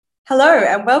Hello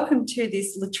and welcome to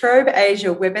this Trobe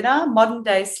Asia webinar, Modern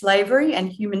Day Slavery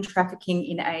and Human Trafficking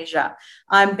in Asia.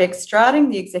 I'm Bec Strating,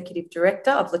 the Executive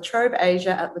Director of Trobe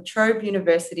Asia at Trobe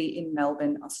University in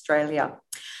Melbourne, Australia.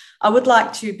 I would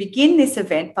like to begin this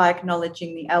event by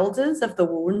acknowledging the elders of the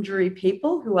Wurundjeri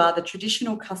people, who are the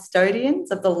traditional custodians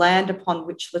of the land upon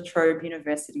which Trobe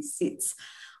University sits.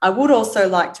 I would also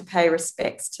like to pay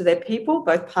respects to their people,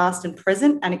 both past and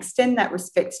present, and extend that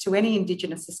respect to any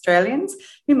Indigenous Australians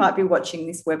who might be watching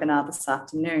this webinar this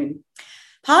afternoon.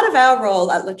 Part of our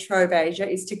role at Trobe Asia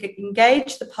is to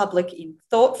engage the public in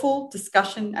thoughtful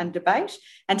discussion and debate,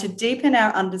 and to deepen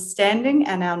our understanding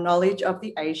and our knowledge of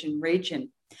the Asian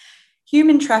region.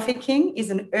 Human trafficking is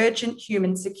an urgent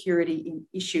human security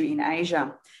issue in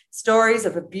Asia. Stories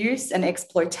of abuse and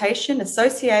exploitation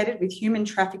associated with human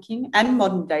trafficking and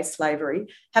modern-day slavery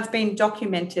have been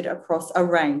documented across a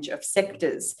range of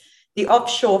sectors. The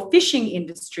offshore fishing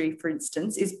industry, for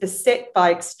instance, is beset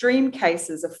by extreme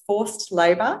cases of forced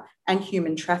labour and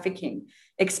human trafficking,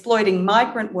 exploiting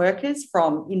migrant workers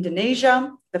from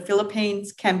Indonesia, the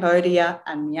Philippines, Cambodia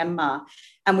and Myanmar,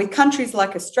 and with countries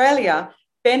like Australia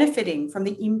benefiting from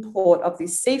the import of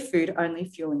this seafood only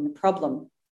fueling the problem.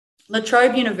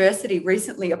 Trobe University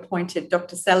recently appointed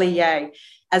Dr. Sallie Yea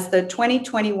as the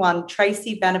 2021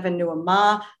 Tracey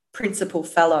Banivanua Principal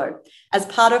Fellow. As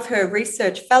part of her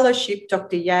research fellowship,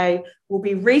 Dr. Yea will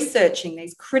be researching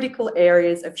these critical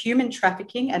areas of human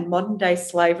trafficking and modern-day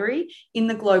slavery in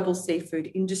the global seafood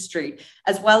industry,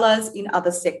 as well as in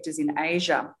other sectors in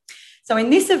Asia. So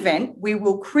in this event, we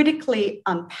will critically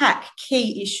unpack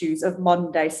key issues of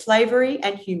modern-day slavery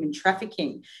and human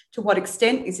trafficking. To what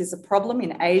extent is this a problem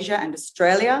in Asia and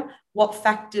Australia? What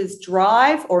factors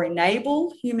drive or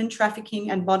enable human trafficking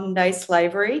and modern-day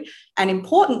slavery? And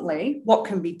importantly, what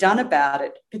can be done about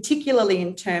it, particularly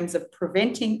in terms of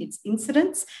preventing its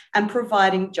incidents and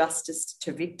providing justice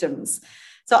to victims?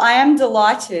 So I am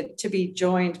delighted to be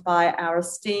joined by our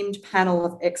esteemed panel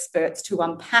of experts to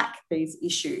unpack these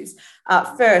issues.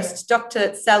 First,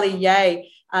 Dr. Sallie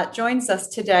Yea joins us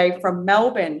today from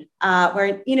Melbourne,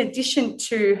 where in addition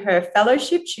to her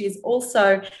fellowship, she is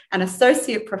also an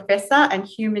associate professor and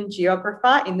human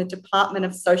geographer in the Department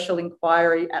of Social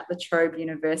Inquiry at Trobe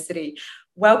University.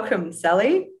 Welcome,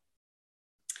 Sallie.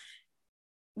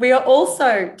 We are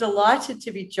also delighted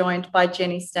to be joined by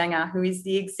Jenny Stanger, who is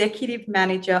the Executive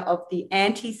Manager of the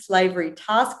Anti-Slavery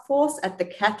Task Force at the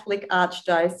Catholic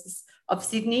Archdiocese of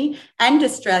Sydney and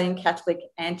Australian Catholic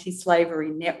Anti-Slavery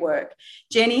Network.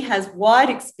 Jenny has wide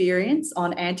experience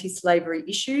on anti-slavery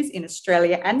issues in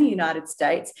Australia and the United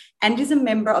States and is a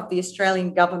member of the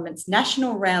Australian Government's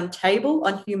National Roundtable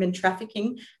on Human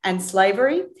Trafficking and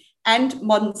Slavery and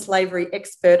Modern Slavery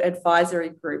Expert Advisory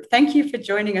Group. Thank you for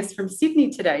joining us from Sydney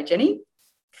today, Jenny.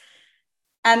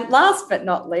 And last but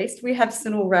not least, we have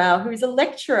Sunil Rao, who is a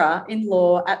lecturer in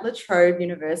law at Trobe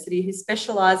University who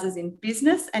specialises in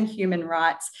business and human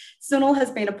rights. Sunil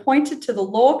has been appointed to the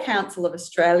Law Council of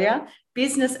Australia,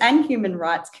 Business and Human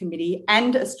Rights Committee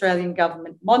and Australian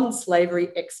Government Modern Slavery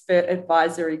Expert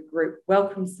Advisory Group.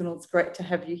 Welcome, Sunil. It's great to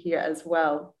have you here as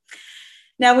well.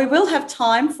 Now, we will have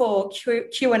time for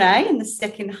Q&A in the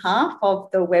second half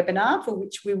of the webinar, for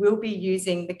which we will be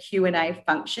using the Q&A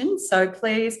function. So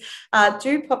please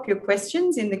do pop your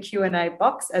questions in the Q&A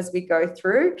box as we go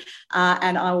through,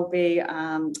 and I will be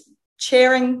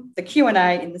chairing the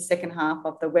Q&A in the second half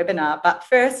of the webinar. But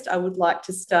first, I would like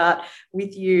to start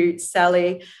with you,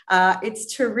 Sallie.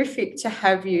 It's terrific to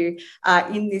have you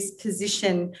in this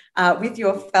position with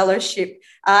your fellowship.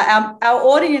 Our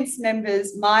audience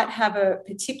members might have a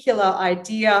particular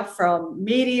idea from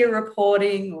media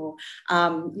reporting or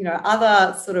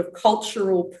other sort of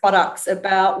cultural products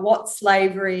about what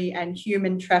slavery and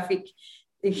human trafficking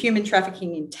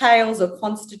entails or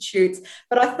constitutes,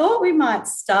 but I thought we might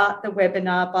start the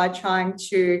webinar by trying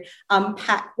to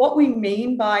unpack what we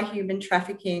mean by human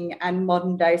trafficking and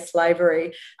modern day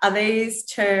slavery. Are these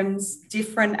terms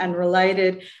different and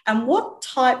related? And what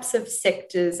types of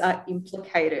sectors are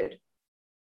implicated?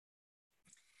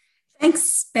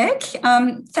 Thanks, Bec.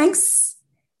 Thanks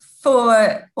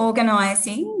for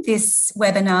organising this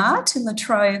webinar to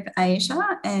Trobe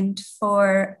Asia and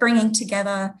for bringing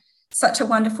together such a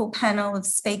wonderful panel of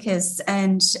speakers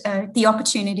and the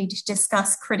opportunity to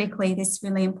discuss critically this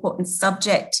really important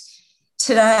subject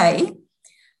today.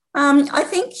 I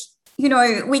think,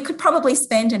 we could probably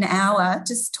spend an hour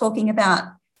just talking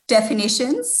about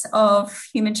definitions of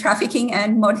human trafficking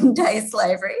and modern day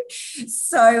slavery.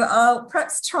 So I'll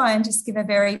perhaps try and just give a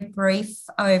very brief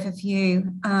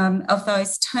overview of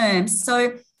those terms.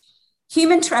 So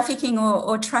human trafficking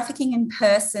or trafficking in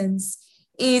persons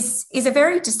is a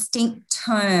very distinct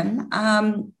term.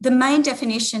 The main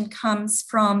definition comes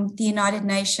from the United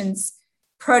Nations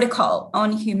Protocol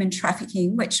on Human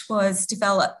Trafficking, which was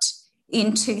developed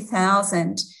in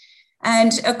 2000.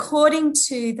 And according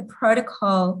to the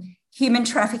protocol, human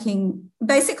trafficking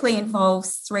basically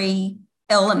involves three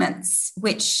elements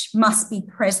which must be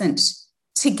present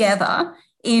together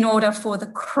in order for the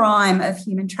crime of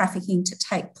human trafficking to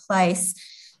take place.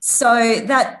 So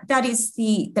that is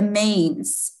the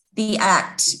means, the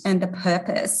act, and the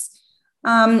purpose.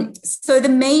 So the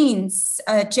means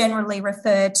generally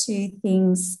refer to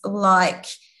things like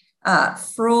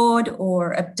fraud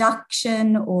or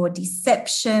abduction or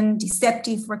deception,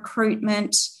 deceptive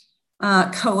recruitment,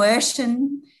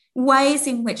 coercion, ways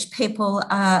in which people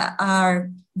are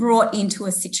brought into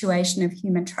a situation of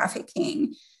human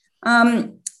trafficking.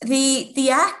 The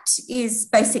act is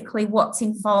basically what's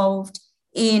involved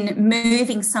in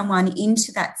moving someone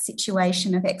into that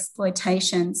situation of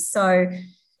exploitation. So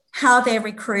how they're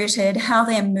recruited, how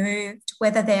they're moved,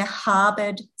 whether they're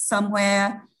harboured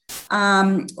somewhere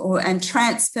and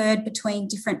transferred between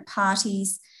different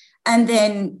parties, and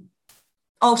then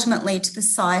ultimately to the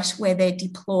site where they're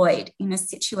deployed in a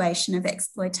situation of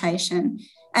exploitation.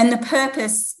 And the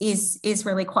purpose is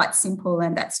really quite simple,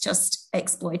 and that's just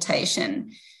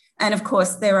exploitation. And of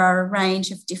course, there are a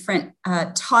range of different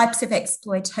types of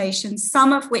exploitation,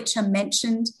 some of which are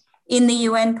mentioned in the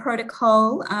UN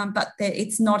protocol, but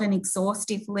it's not an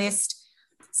exhaustive list.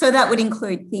 So that would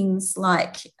include things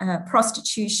like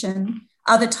prostitution,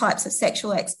 other types of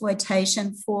sexual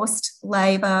exploitation, forced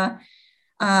labour,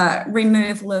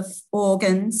 removal of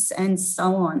organs, and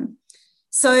so on.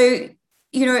 So,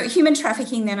 human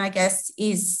trafficking then, I guess,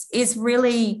 is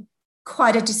really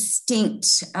quite a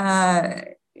distinct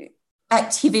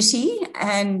activity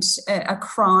and a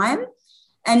crime.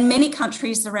 And many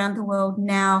countries around the world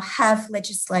now have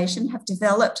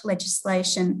developed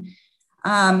legislation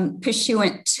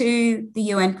pursuant to the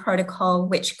UN protocol,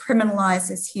 which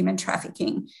criminalises human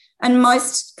trafficking. And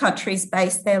most countries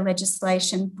base their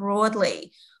legislation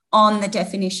broadly on the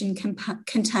definition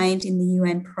contained in the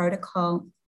UN protocol.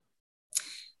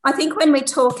 I think when we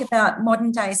talk about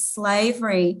modern day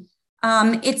slavery,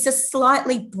 it's a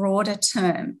slightly broader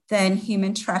term than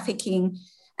human trafficking.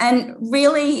 And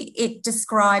really, it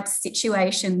describes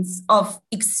situations of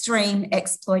extreme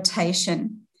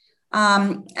exploitation.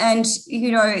 That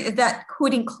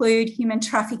could include human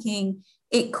trafficking.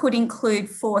 It could include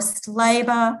forced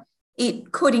labour.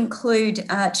 It could include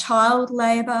child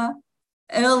labour,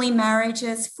 early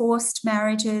marriages, forced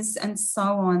marriages, and so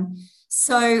on.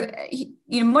 So,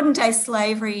 modern day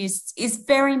slavery is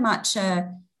very much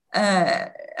a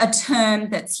term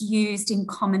that's used in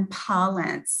common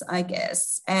parlance, I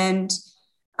guess, and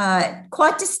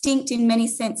quite distinct in many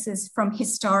senses from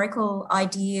historical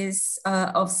ideas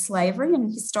of slavery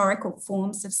and historical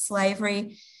forms of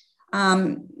slavery.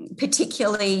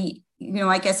 Particularly,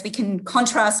 I guess we can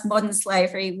contrast modern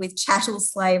slavery with chattel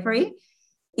slavery,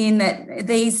 in that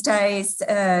these days,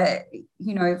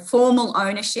 formal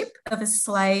ownership of a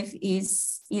slave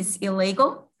is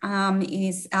illegal,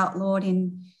 is outlawed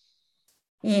in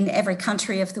every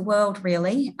country of the world,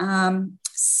 really.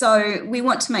 So we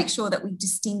want to make sure that we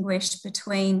distinguish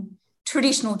between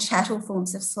traditional chattel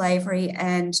forms of slavery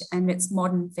and its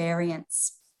modern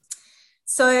variants.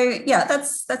 So, yeah,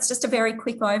 that's just a very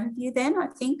quick overview then, I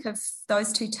think, of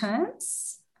those two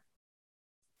terms.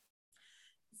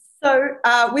 So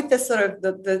with the sort of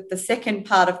the second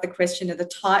part of the question of the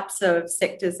types of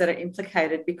sectors that are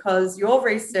implicated, because your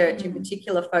research in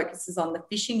particular focuses on the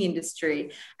fishing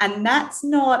industry, and that's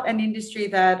not an industry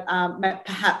that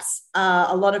perhaps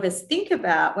a lot of us think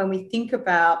about when we think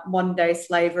about modern day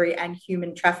slavery and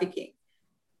human trafficking.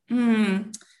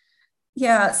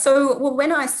 Yeah, so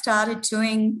when I started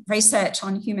doing research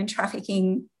on human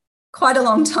trafficking quite a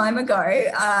long time ago,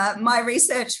 my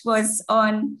research was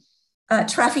on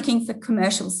trafficking for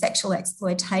commercial sexual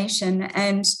exploitation.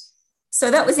 And so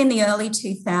that was in the early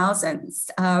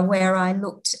 2000s, where I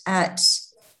looked at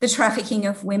the trafficking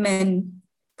of women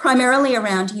primarily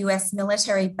around US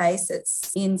military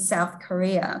bases in South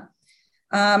Korea.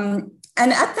 And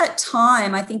at that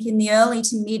time, I think in the early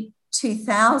to mid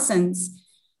 2000s,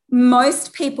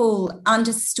 most people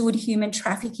understood human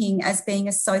trafficking as being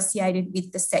associated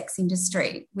with the sex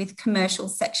industry, with commercial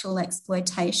sexual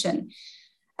exploitation.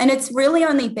 And it's really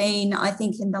only been, I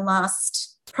think, in the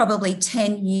last probably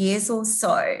 10 years or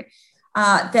so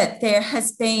that there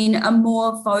has been a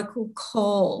more vocal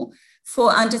call for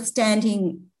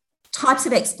understanding types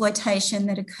of exploitation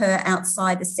that occur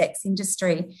outside the sex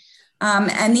industry.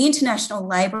 And the International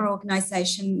Labour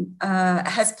Organization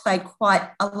has played quite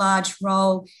a large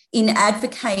role in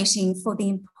advocating for the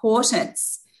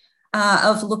importance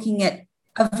of looking at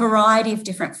a variety of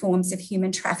different forms of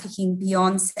human trafficking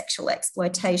beyond sexual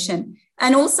exploitation,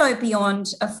 and also beyond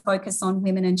a focus on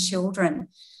women and children.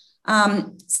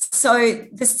 So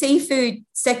the seafood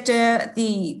sector,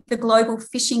 the global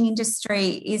fishing industry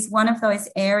is one of those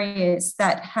areas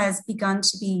that has begun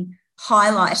to be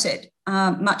highlighted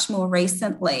much more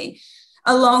recently,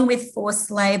 along with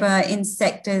forced labour in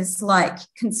sectors like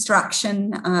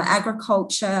construction,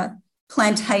 agriculture,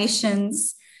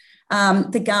 plantations.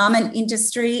 The garment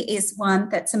industry is one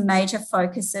that's a major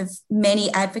focus of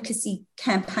many advocacy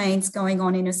campaigns going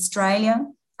on in Australia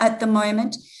at the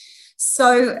moment.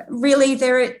 So really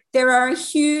there are a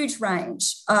huge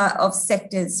range of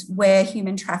sectors where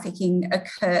human trafficking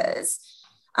occurs.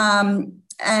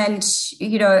 And,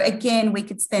 you know, again, we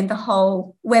could spend the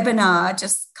whole webinar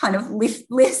just kind of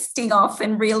listing off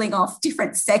and reeling off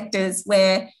different sectors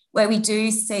where we do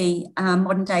see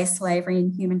modern day slavery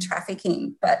and human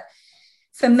trafficking. But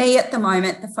for me at the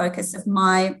moment, the focus of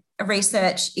my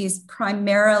research is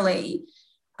primarily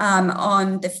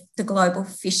on the global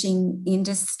fishing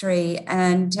industry.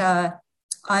 And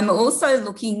I'm also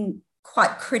looking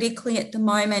quite critically at the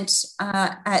moment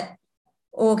at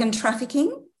organ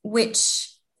trafficking, which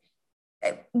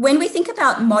when we think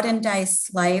about modern day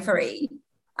slavery,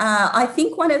 I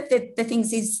think one of the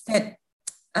things is that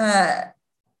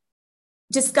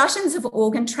discussions of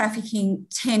organ trafficking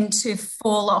tend to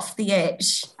fall off the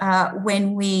edge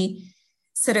when we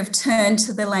sort of turn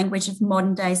to the language of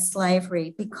modern day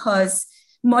slavery, because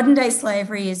modern day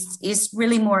slavery is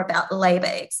really more about labour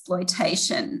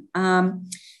exploitation.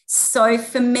 So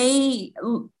for me,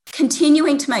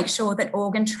 continuing to make sure that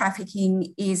organ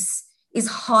trafficking is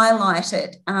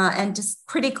highlighted and just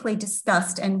critically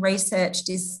discussed and researched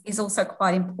is also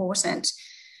quite important.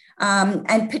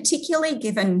 And particularly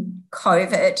given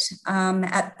COVID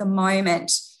at the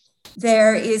moment,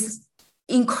 there is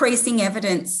increasing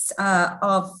evidence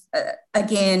of,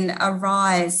 again, a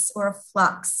rise or a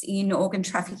flux in organ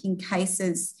trafficking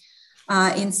cases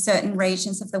in certain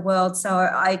regions of the world. So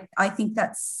I think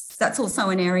that's also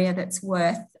an area that's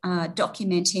worth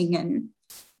documenting and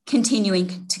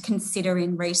continuing to consider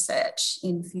in research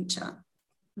in future.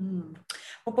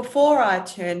 Well, before I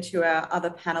turn to our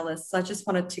other panelists, I just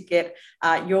wanted to get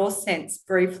your sense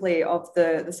briefly of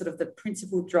the sort of the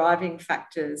principal driving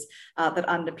factors that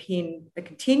underpin the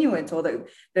continuance or the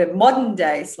modern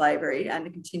day slavery and the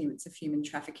continuance of human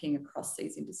trafficking across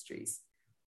these industries.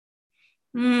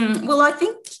 Well, I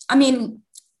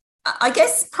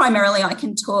guess primarily I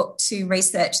can talk to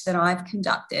research that I've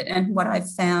conducted and what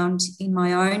I've found in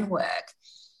my own work.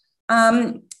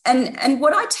 And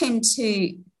what I tend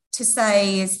to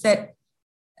say is that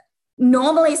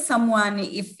normally someone,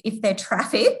 if they're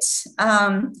trafficked,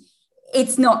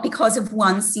 it's not because of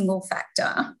one single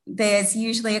factor. There's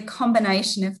usually a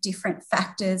combination of different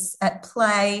factors at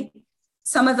play.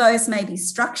 Some of those may be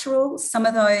structural, some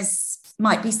of those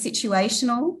might be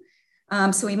situational.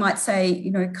 So we might say,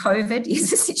 you know, COVID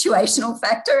is a situational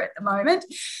factor at the moment,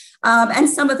 and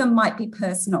some of them might be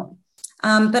personal.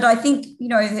 But I think, you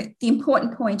know, the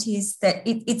important point is that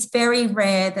it's very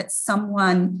rare that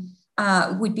someone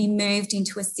would be moved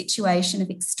into a situation of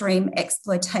extreme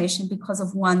exploitation because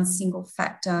of one single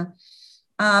factor.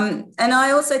 And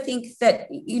I also think that,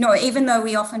 you know, even though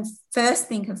we often first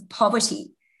think of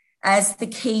poverty as the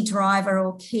key driver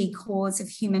or key cause of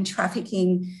human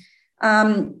trafficking,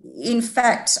 in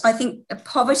fact, I think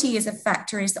poverty as a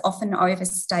factor is often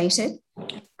overstated.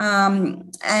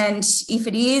 And if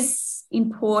it is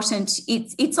important,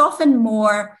 it's often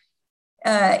more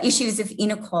issues of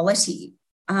inequality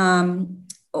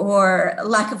or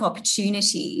lack of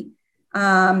opportunity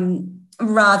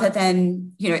rather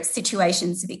than, you know,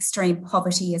 situations of extreme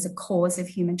poverty as a cause of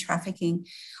human trafficking.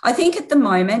 I think at the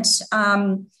moment,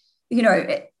 you know,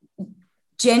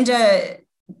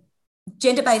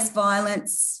 gender-based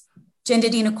violence,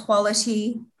 gendered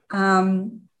inequality,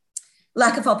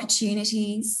 lack of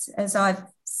opportunities, as I've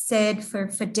said,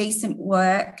 for decent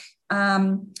work.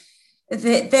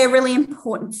 They're really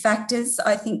important factors.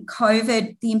 I think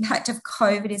the impact of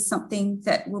COVID is something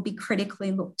that will be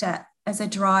critically looked at as a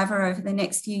driver over the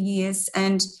next few years.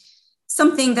 And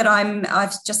something that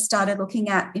I've just started looking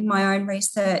at in my own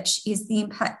research is the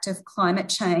impact of climate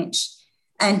change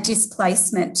and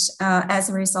displacement as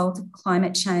a result of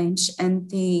climate change, and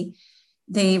the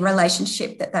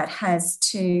relationship that has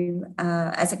to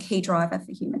as a key driver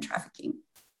for human trafficking.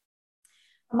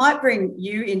 I might bring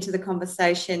you into the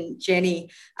conversation, Jenny.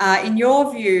 In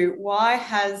your view, why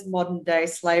has modern day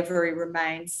slavery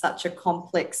remained such a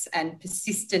complex and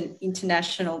persistent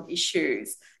international issue?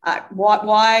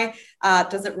 Why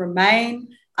does it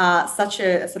remain such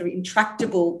a sort of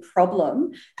intractable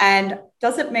problem? And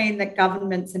does it mean that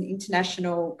governments and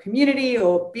international community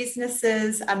or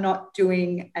businesses are not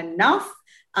doing enough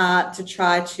to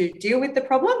try to deal with the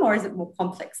problem, or is it more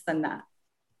complex than that?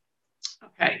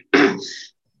 Okay.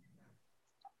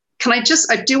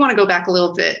 I do want to go back a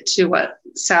little bit to what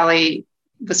Sallie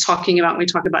was talking about when we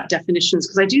talked about definitions,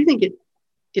 because I do think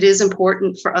it is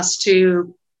important for us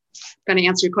to kind of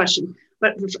answer your question,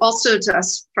 but also for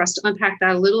us to unpack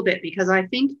that a little bit, because I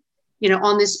think,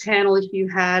 on this panel, if you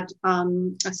had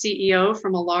a CEO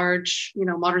from a large,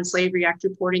 modern slavery act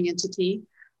reporting entity,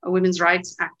 a women's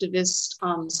rights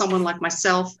activist, someone like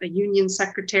myself, a union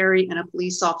secretary, and a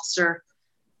police officer,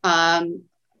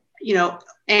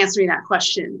 answering that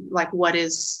question, like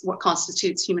what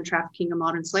constitutes human trafficking and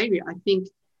modern slavery, I think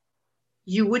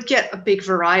you would get a big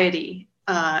variety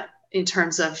in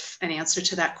terms of an answer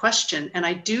to that question. And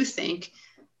I do think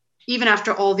even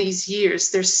after all these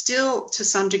years, there's still, to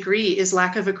some degree, is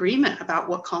lack of agreement about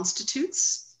what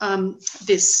constitutes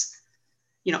this,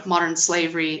 modern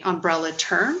slavery umbrella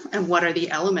term and what are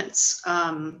the elements.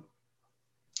 And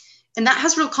that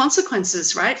has real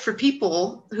consequences, right, for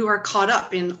people who are caught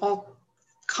up in all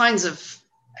kinds of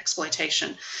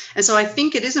exploitation. And so I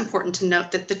think it is important to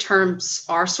note that the terms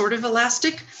are sort of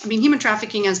elastic. I mean, human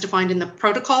trafficking as defined in the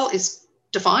protocol is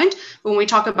defined. But when we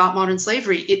talk about modern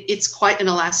slavery, it's quite an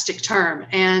elastic term,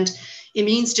 and it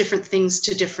means different things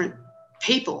to different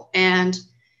people. And,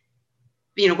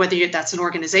 whether that's an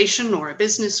organization or a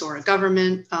business or a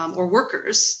government or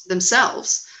workers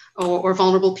themselves or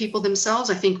vulnerable people themselves,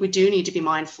 I think we do need to be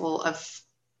mindful of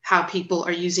how people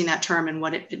are using that term and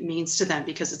what it means to them,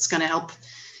 because it's going to help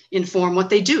inform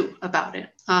what they do about it.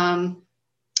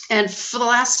 And for the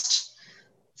last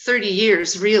 30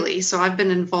 years, really, so I've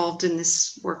been involved in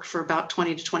this work for about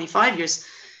 20 to 25 years.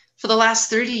 For the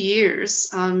last 30 years,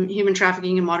 human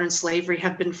trafficking and modern slavery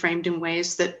have been framed in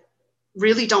ways that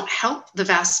really don't help the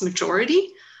vast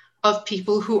majority of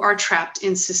people who are trapped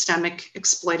in systemic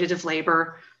exploitative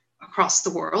labor across the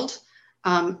world.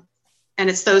 And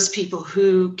it's those people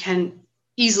who can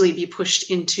easily be pushed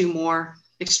into more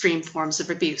extreme forms of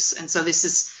abuse. And so this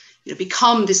has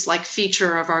become this like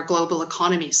feature of our global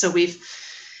economy. So we've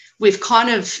kind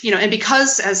of, and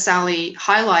because, as Sallie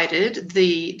highlighted,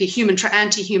 the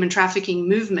anti-human trafficking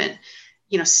movement,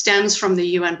 stems from the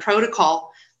UN protocol.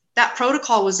 That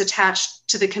protocol was attached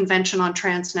to the Convention on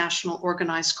Transnational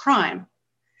Organized Crime,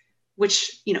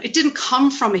 which, it didn't come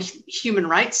from a human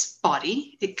rights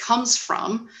body. It comes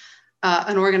from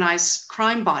an organized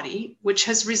crime body, which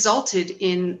has resulted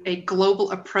in a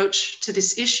global approach to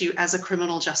this issue as a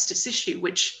criminal justice issue,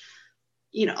 which,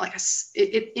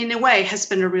 it in a way has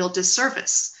been a real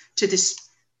disservice to this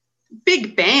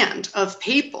big band of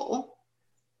people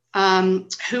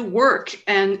who work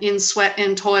and in sweat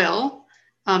and toil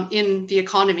in the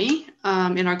economy,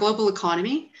 in our global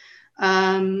economy.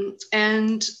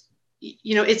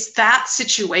 It's that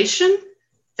situation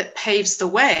that paves the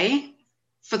way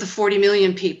for the 40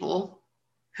 million people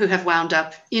who have wound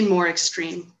up in more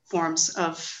extreme forms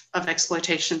of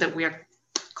exploitation that we are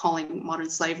calling modern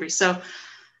slavery. So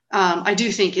I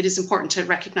do think it is important to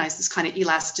recognize this kind of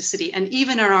elasticity. And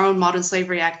even in our own Modern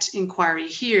Slavery Act inquiry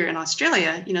here in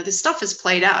Australia, this stuff is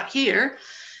played out here.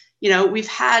 We've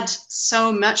had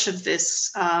so much of this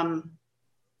play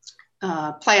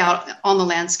out on the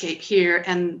landscape here,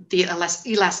 and the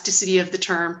elasticity of the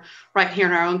term right here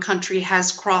in our own country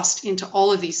has crossed into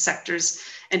all of these sectors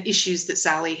and issues that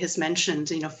Sallie has mentioned.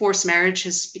 Forced marriage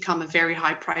has become a very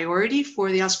high priority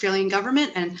for the Australian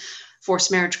government, and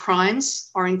forced marriage crimes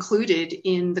are included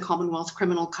in the Commonwealth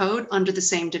Criminal Code under the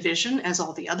same division as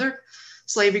all the other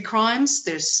slavery crimes.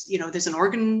 There's an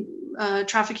organ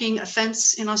trafficking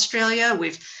offense in Australia.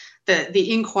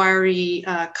 The inquiry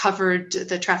covered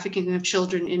the trafficking of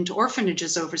children into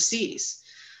orphanages overseas.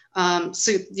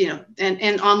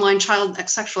 And online child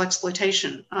sexual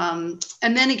exploitation. And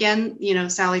then again,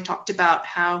 Sallie talked about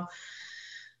how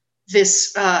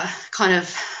this kind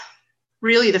of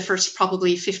really the first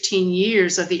probably 15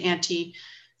 years of the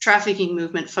anti-trafficking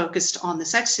movement focused on the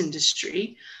sex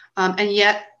industry. And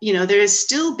yet, there is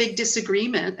still big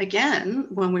disagreement, again,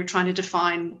 when we're trying to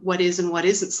define what is and what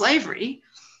isn't slavery.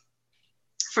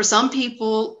 For some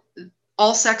people,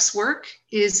 all sex work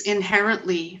is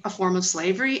inherently a form of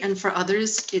slavery, and for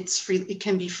others, it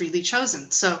can be freely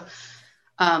chosen. So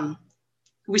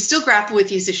we still grapple with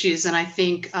these issues, and I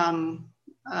think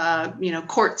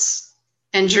courts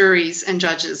and juries and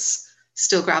judges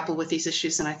still grapple with these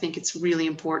issues. And I think it's really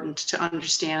important to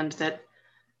understand that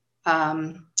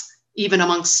even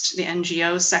amongst the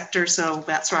NGO sector, so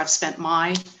that's where I've spent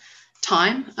my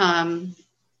time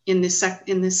in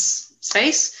this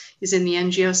space, is in the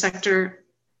NGO sector,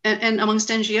 and amongst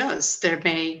NGOs, there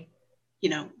may,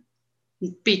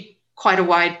 be quite a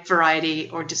wide variety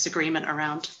or disagreement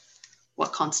around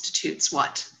what constitutes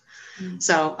what.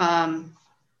 So, and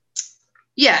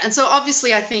so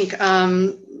obviously I think,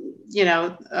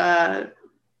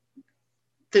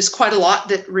 there's quite a lot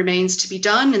that remains to be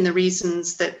done, and the reason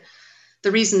that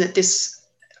this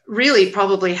really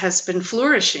probably has been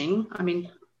flourishing. I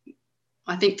mean,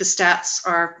 I think the stats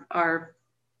are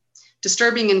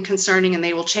disturbing and concerning, and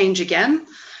they will change again.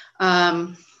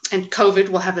 And COVID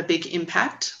will have a big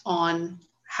impact on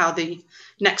how the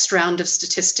next round of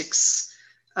statistics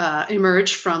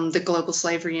emerge from the Global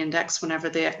Slavery Index whenever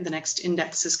the next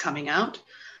index is coming out.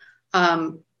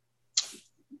 But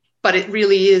it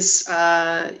really is,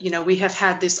 we have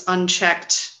had this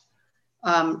unchecked,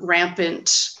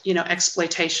 rampant,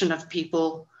 exploitation of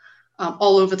people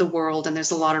all over the world, and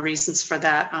there's a lot of reasons for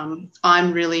that.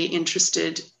 I'm really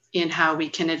interested in how we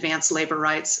can advance labor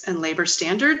rights and labor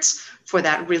standards for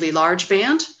that really large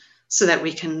band, so that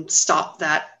we can stop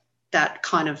that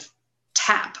kind of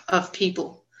tap of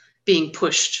people being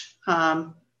pushed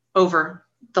over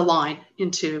the line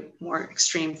into more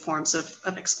extreme forms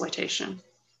of exploitation.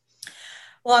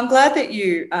 Well, I'm glad that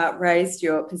you raised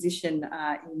your position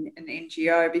in an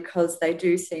NGO, because they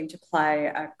do seem to play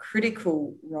a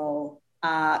critical role.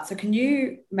 So can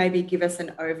you maybe give us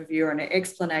an overview or an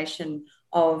explanation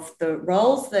of the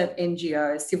roles that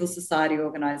NGOs, civil society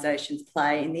organisations,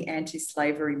 play in the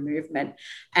anti-slavery movement?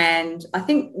 And I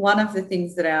think one of the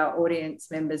things that our audience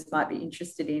members might be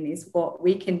interested in is what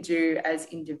we can do as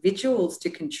individuals to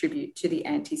contribute to the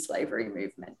anti-slavery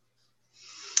movement.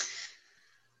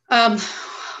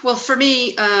 Well, for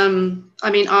me,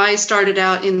 I started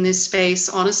out in this space,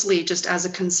 honestly, just as a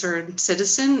concerned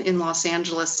citizen in Los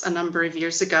Angeles a number of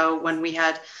years ago, when we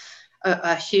had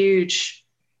a huge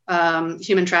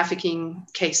human trafficking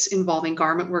case involving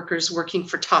garment workers working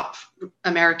for top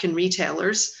American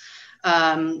retailers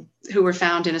who were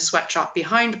found in a sweatshop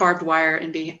behind barbed wire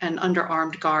and under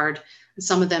armed guard. And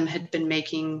some of them had been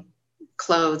making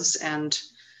clothes and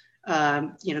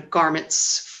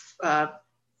garments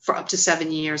for up to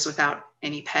 7 years without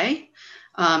any pay.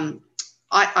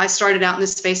 I started out in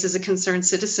this space as a concerned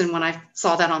citizen when I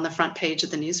saw that on the front page of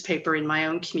the newspaper in my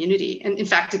own community, and in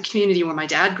fact, the community where my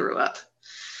dad grew up.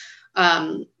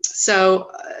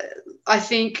 So I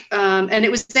think, and it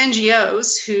was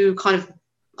NGOs who kind of,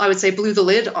 I would say, blew the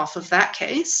lid off of that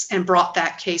case and brought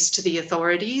that case to the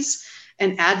authorities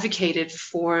and advocated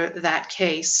for that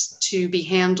case to be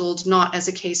handled not as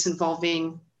a case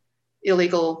involving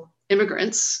illegal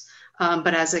immigrants,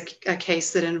 but as a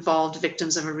case that involved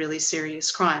victims of a really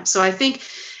serious crime. So I think,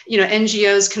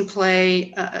 NGOs can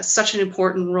play such an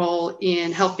important role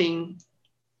in helping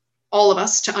all of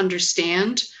us to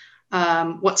understand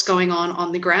what's going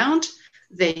on the ground.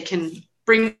 They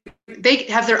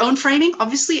have their own framing.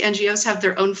 Obviously, NGOs have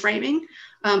their own framing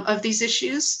of these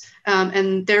issues.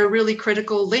 And they're a really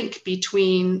critical link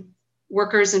between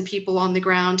workers and people on the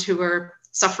ground who are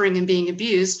suffering and being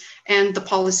abused, and the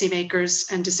policymakers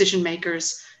and decision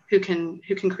makers who can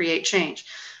create change.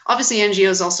 Obviously,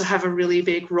 NGOs also have a really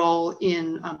big role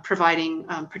in providing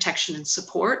protection and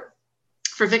support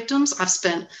for victims. I've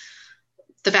spent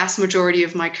the vast majority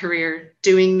of my career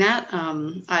doing that.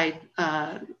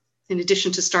 In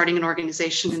addition to starting an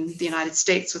organization in the United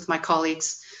States with my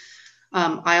colleagues,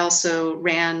 I also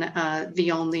ran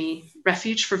the only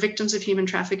refuge for victims of human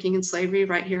trafficking and slavery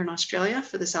right here in Australia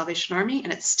for the Salvation Army,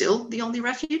 and it's still the only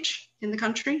refuge in the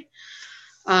country.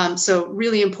 So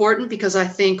really important, because I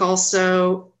think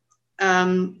also,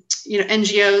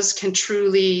 NGOs can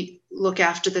truly look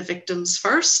after the victims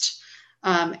first,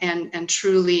 and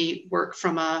truly work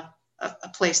from a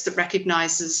place that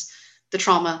recognizes the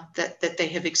trauma that they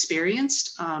have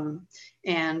experienced,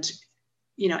 and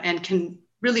can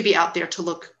really be out there to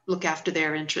look after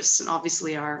their interests. And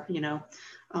obviously our,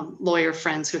 lawyer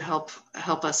friends who help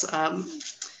us,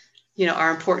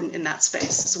 are important in that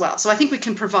space as well. So I think we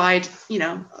can provide,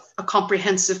 a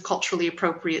comprehensive, culturally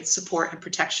appropriate support and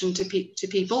protection to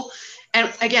people.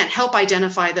 And again, help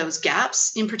identify those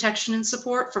gaps in protection and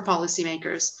support for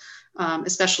policymakers,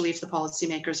 especially if the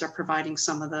policymakers are providing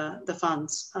some of the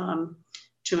funds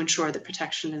to ensure that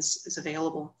protection is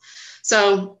available.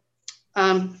 So,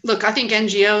 look, I think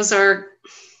NGOs are,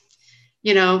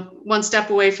 one step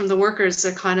away from the workers.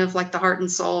 Are kind of like the heart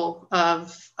and soul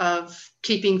of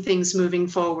keeping things moving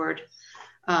forward.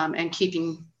 and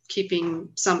keeping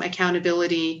some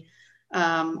accountability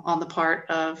on the part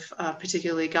of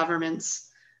particularly governments.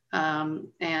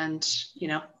 And,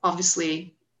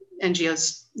 obviously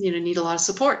NGOs, need a lot of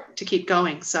support to keep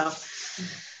going. So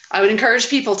I would encourage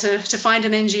people to find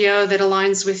an NGO that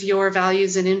aligns with your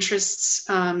values and interests.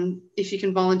 If you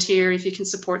can volunteer, if you can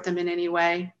support them in any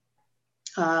way,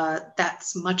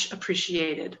 that's much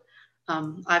appreciated.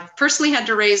 I've personally had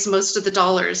to raise most of the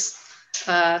dollars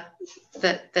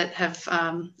that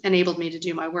have enabled me to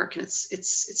do my work, and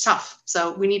it's tough.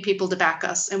 So we need people to back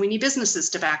us, and we need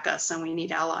businesses to back us, and we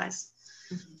need allies.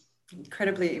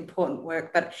 Incredibly important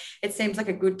work, but it seems like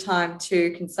a good time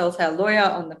to consult our lawyer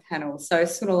on the panel. So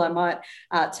Sunil, I might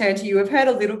turn to you. We've heard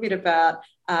a little bit about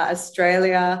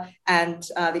Australia and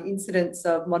the incidents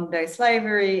of modern day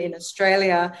slavery in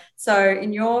Australia. So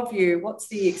in your view, what's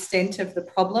the extent of the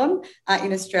problem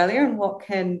in Australia, and what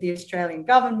can the Australian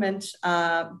government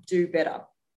do better?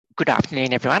 Good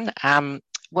afternoon, everyone.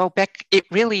 Well, Bec,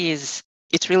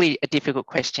 it's really a difficult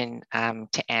question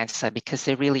to answer, because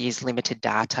there really is limited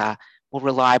data or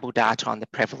reliable data on the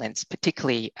prevalence,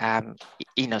 particularly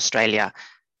in Australia.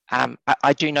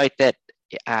 I do note that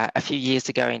a few years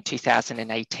ago in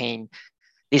 2018,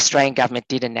 the Australian government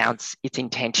did announce its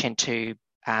intention to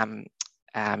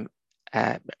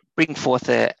bring forth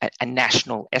a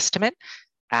national estimate.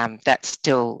 That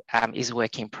still is a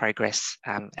work in progress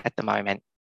at the moment.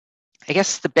 I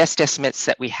guess the best estimates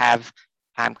that we have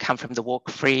come from the Walk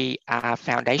Free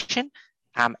Foundation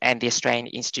and the Australian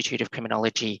Institute of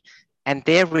Criminology. And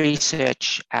their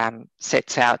research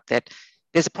sets out that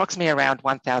there's approximately around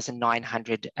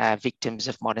 1,900 victims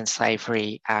of modern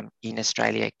slavery in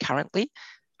Australia currently.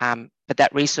 But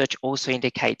that research also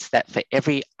indicates that for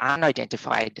every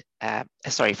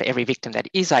for every victim that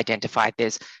is identified,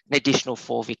 there's an additional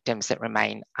 4 victims that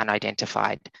remain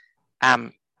unidentified.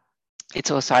 It's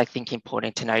also, I think,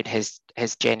 important to note, as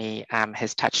Jenny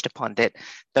has touched upon, that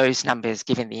those numbers,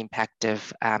 given the impact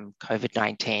of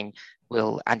COVID-19,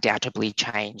 will undoubtedly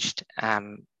change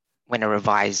when a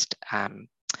revised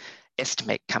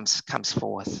estimate comes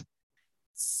forth.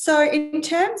 So in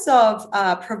terms of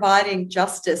providing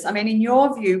justice, I mean, in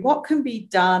your view, what can be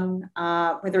done,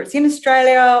 whether it's in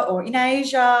Australia or in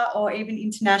Asia or even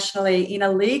internationally, in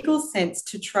a legal sense,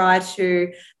 to try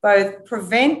to both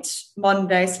prevent modern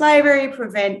day slavery,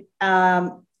 prevent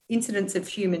incidents of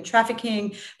human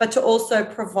trafficking, but to also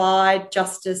provide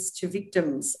justice to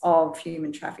victims of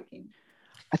human trafficking?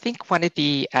 I think one of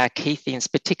the key things,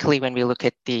 particularly when we look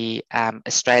at the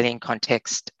Australian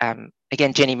context,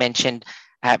 again, Jenny mentioned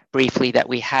briefly that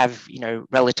we have,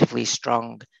 relatively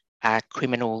strong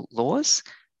criminal laws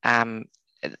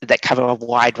that cover a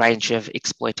wide range of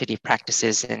exploitative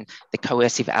practices and the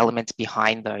coercive elements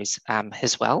behind those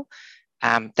as well.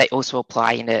 They also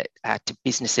apply to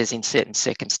businesses in certain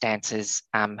circumstances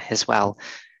as well.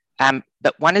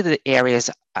 But one of the areas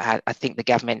I think the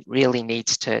government really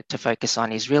needs to focus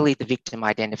on is really the victim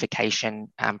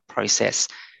identification process.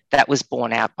 That was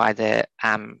borne out by the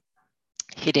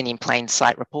Hidden in Plain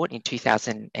Sight report in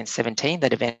 2017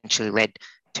 that eventually led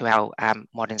to our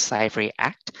Modern Slavery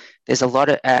Act. There's a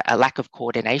lack of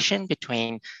coordination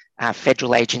between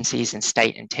federal agencies and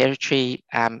state and territory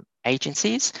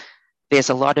agencies. There's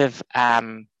a lot of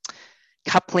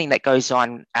coupling that goes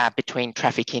on between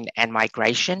trafficking and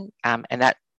migration, and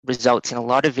that results in a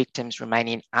lot of victims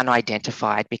remaining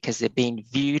unidentified because they're being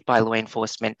viewed by law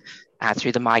enforcement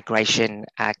through the migration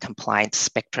compliance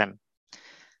spectrum.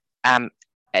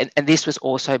 And this was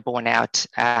also borne out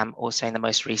also in the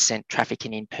most recent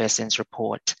Trafficking in Persons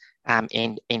report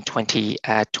in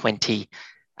 2020.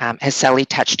 Has Sally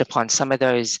touched upon some of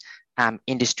those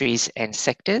industries and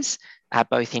sectors,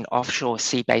 both in offshore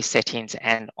sea-based settings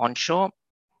and onshore,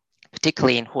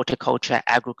 particularly in horticulture,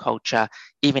 agriculture,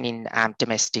 even in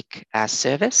domestic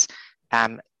service.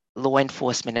 Law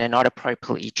enforcement are not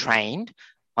appropriately trained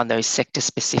on those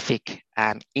sector-specific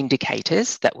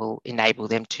indicators that will enable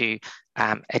them to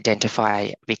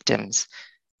identify victims.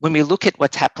 When we look at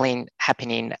what's happening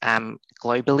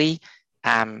globally,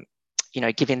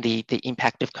 given the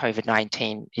impact of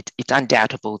COVID-19, it's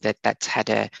undoubtable that that's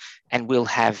had and will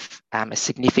have a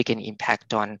significant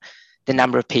impact on the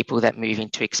number of people that move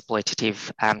into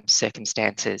exploitative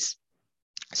circumstances.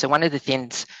 So one of the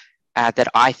things that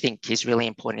I think is really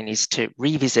important is to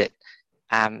revisit.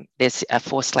 There's a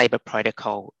forced labour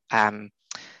protocol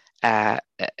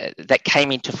that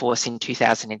came into force in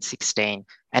 2016,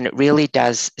 and it really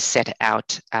does set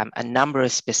out a number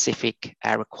of specific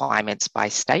requirements by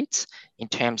states in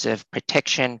terms of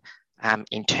protection,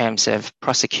 in terms of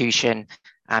prosecution,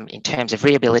 in terms of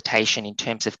rehabilitation, in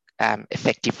terms of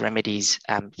effective remedies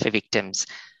for victims.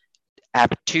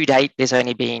 To date, there's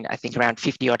only been, I think, around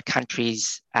 50 odd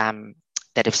countries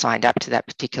that have signed up to that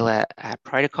particular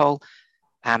protocol.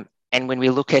 And when we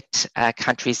look at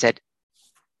countries that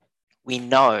we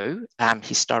know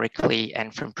historically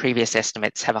and from previous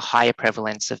estimates have a higher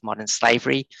prevalence of modern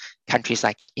slavery, countries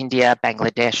like India,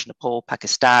 Bangladesh, Nepal,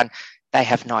 Pakistan, they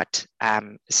have not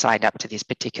signed up to this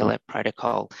particular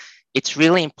protocol. It's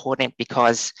really important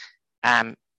because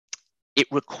it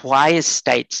requires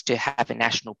states to have a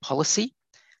national policy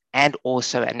and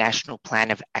also a national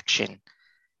plan of action.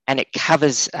 And it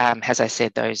covers, as I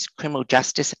said, those criminal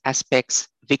justice aspects,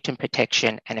 victim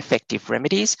protection and effective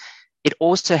remedies. It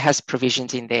also has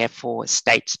provisions in there for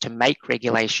states to make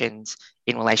regulations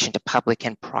in relation to public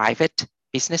and private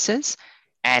businesses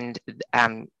and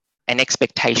an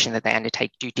expectation that they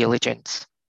undertake due diligence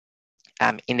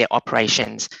in their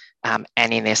operations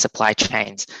and in their supply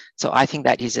chains. So I think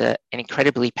that is an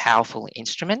incredibly powerful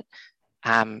instrument.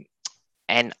 And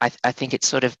I think it's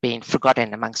sort of been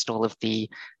forgotten amongst all of the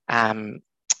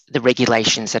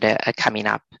regulations that are coming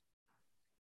up.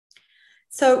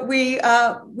 So we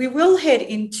will head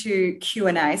into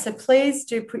Q&A. So please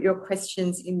do put your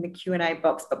questions in the Q&A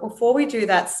box. But before we do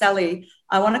that, Sallie,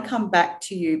 I want to come back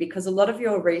to you because a lot of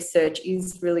your research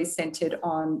is really centred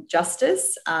on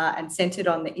justice and centred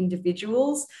on the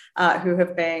individuals who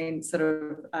have been sort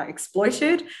of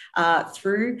exploited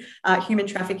through human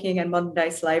trafficking and modern day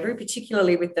slavery,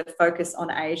 particularly with the focus on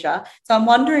Asia. So I'm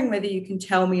wondering whether you can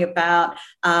tell me about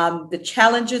the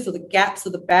challenges or the gaps or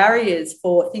the barriers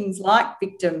for things like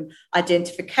victim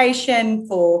identification,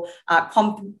 for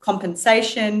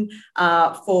compensation,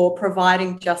 for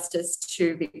providing justice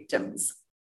to victims.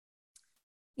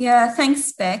 Yeah,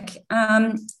 thanks, Bec.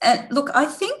 Look, I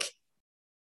think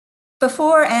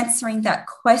before answering that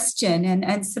question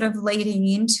and sort of leading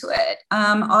into it,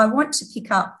 I want to pick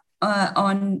up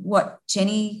on what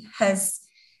Jenny has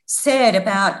said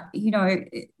about, you know,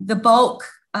 the bulk,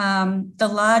 the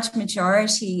large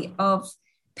majority of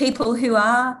people who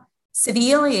are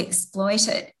severely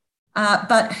exploited,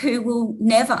 but who will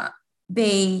never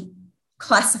be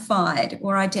classified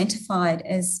or identified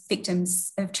as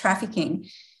victims of trafficking.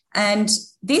 And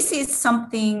this is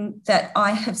something that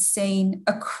I have seen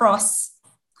across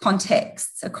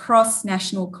contexts, across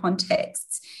national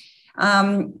contexts.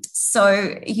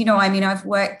 So, you know, I mean, I've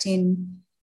worked in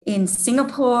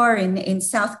Singapore, in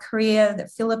South Korea, the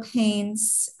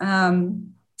Philippines,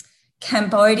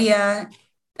 Cambodia,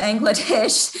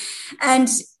 Bangladesh, and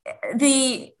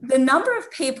the number of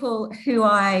people who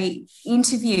I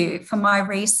interview for my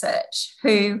research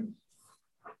who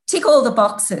tick all the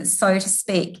boxes, so to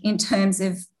speak, in terms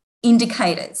of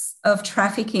indicators of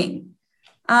trafficking,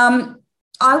 I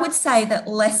would say that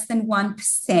less than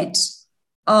 1%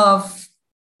 of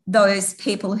those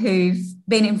people who've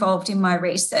been involved in my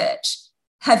research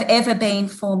have ever been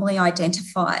formally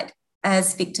identified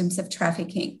as victims of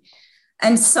trafficking.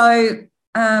 And so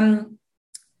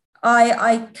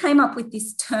I came up with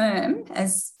this term,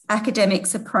 as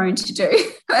academics are prone to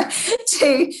do,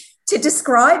 to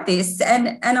describe this,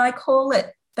 and I call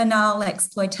it banal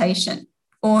exploitation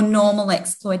or normal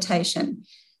exploitation.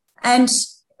 And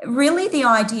really the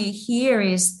idea here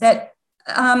is that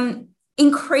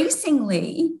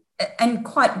increasingly and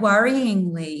quite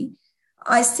worryingly,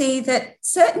 I see that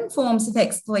certain forms of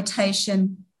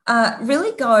exploitation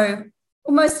really go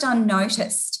almost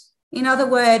unnoticed. In other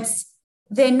words,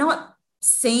 they're not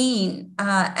seen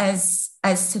as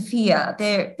severe.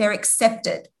 They're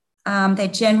accepted. They're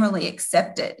generally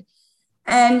accepted.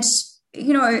 And,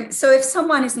 you know, so if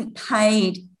someone isn't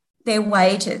paid their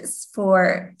wages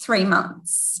for 3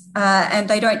 months and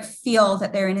they don't feel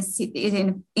that they're in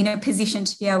a position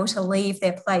to be able to leave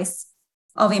their place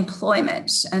of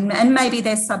employment, and maybe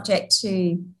they're subject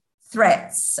to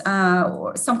threats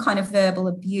or some kind of verbal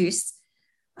abuse,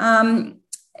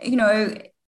 you know,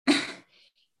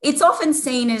 it's often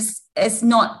seen as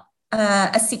not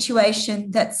a situation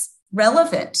that's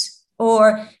relevant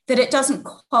or that it doesn't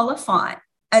qualify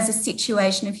as a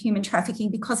situation of human trafficking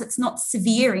because it's not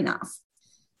severe enough.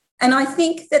 And I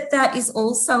think that is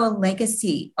also a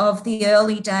legacy of the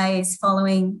early days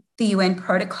following the UN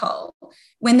protocol,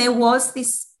 when there was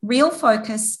this real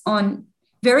focus on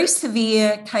very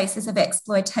severe cases of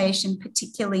exploitation,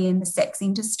 particularly in the sex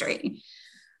industry.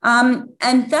 And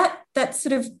that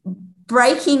sort of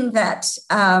breaking that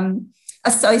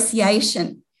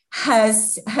association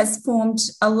has formed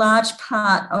a large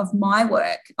part of my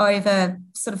work over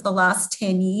sort of the last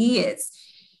 10 years,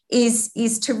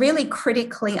 is to really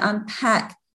critically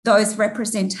unpack those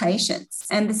representations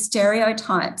and the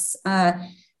stereotypes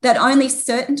that only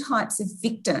certain types of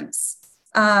victims,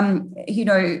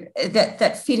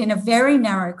 that fit in a very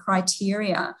narrow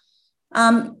criteria,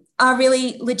 are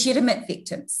really legitimate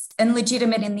victims and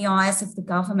legitimate in the eyes of the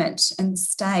government and the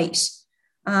state,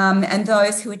 and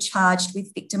those who are charged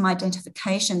with victim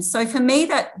identification. So for me,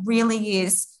 that really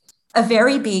is a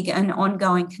very big and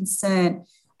ongoing concern.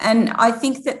 And I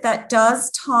think that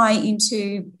does tie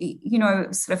into,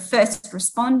 sort of first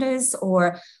responders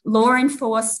or law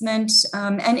enforcement,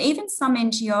 and even some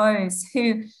NGOs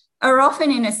who are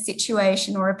often in a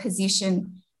situation or a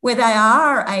position where they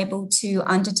are able to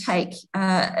undertake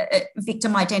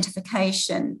victim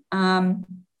identification.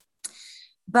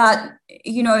 But,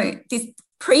 these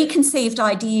preconceived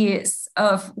ideas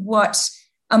of what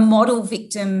a model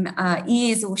victim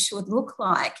is or should look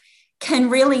like can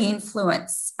really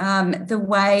influence the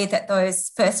way that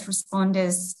those first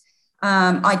responders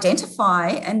identify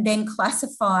and then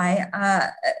classify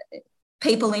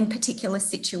people in particular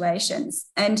situations.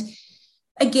 And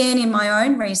again, in my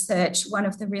own research, one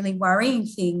of the really worrying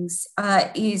things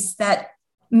is that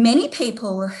many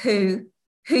people who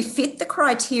fit the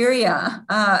criteria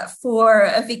for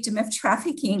a victim of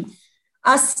trafficking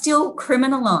are still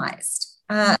criminalised.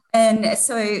 And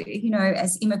so,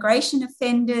 as immigration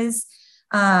offenders,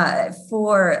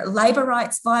 for labour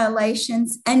rights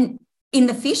violations, and in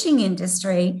the fishing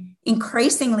industry,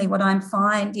 increasingly what I'm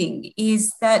finding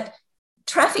is that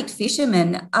trafficked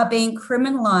fishermen are being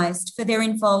criminalised for their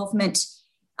involvement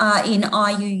in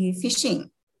IUU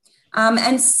fishing.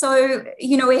 And so,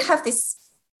 we have this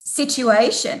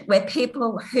situation where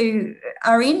people who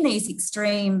are in these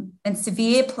extreme and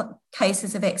severe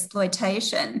cases of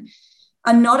exploitation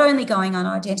are not only going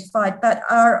unidentified, but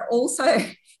are also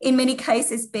in many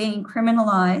cases being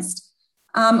criminalised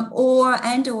or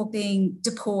being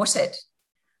deported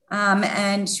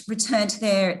and returned to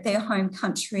their home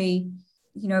country,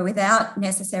 without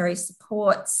necessary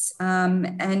supports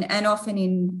and often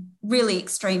in really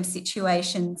extreme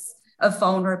situations of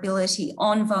vulnerability,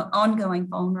 ongoing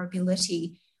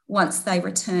vulnerability once they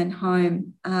return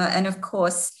home. And of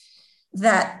course,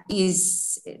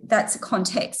 that's a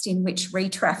context in which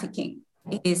re-trafficking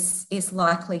is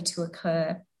likely to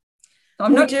occur. So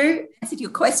I'm not sure I answered your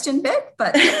question, Bec,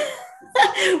 but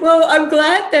well, I'm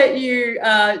glad that you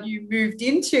moved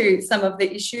into some of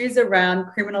the issues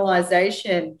around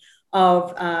criminalisation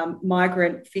of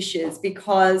migrant fishers,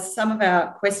 because some of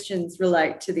our questions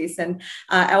relate to this. And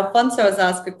Alfonso has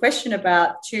asked a question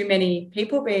about too many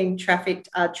people being trafficked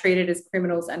are treated as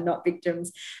criminals and not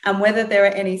victims, and whether there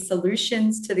are any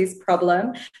solutions to this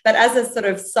problem. But as a sort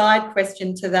of side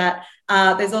question to that,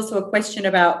 there's also a question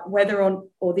about whether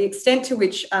or the extent to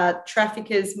which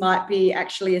traffickers might be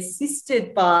actually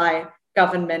assisted by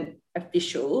government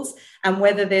officials, and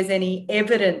whether there's any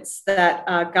evidence that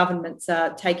governments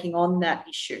are taking on that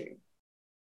issue.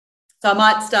 So I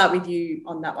might start with you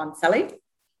on that one, Sallie.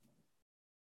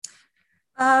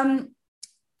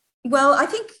 Well, I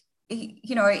think,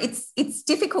 it's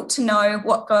difficult to know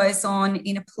what goes on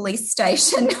in a police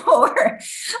station or,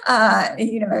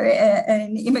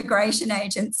 an immigration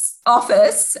agent's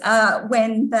office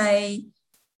when they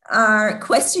are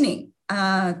questioning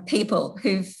people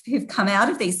who've come out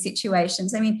of these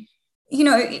situations. I mean,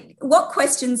 what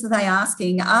questions are they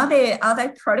asking? Are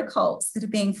there protocols that are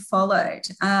being followed?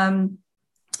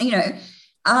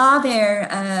 Are there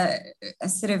a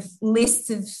sort of lists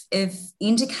of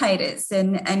indicators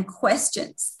and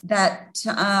questions that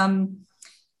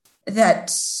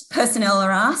personnel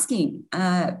are asking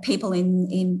people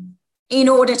in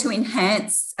order to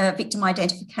enhance victim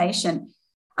identification?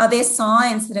 Are there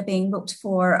signs that are being looked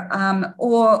for,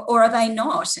 or are they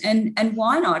not? And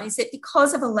why not? Is it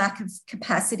because of a lack of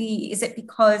capacity? Is it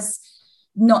because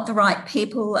not the right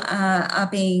people are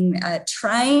being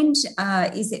trained?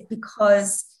 Is it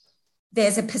because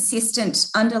there's a persistent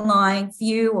underlying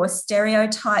view or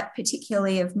stereotype,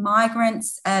 particularly of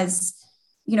migrants as,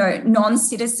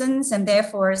 non-citizens, and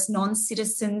therefore as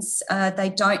non-citizens,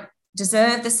 they don't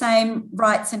deserve the same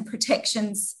rights and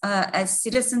protections as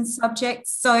citizen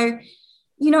subjects? So,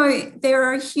 there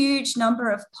are a huge number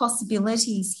of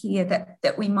possibilities here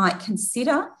that we might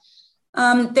consider.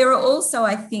 There are also,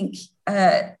 I think,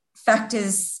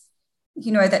 factors,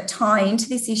 that tie into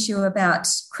this issue about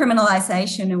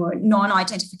criminalisation or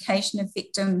non-identification of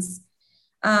victims,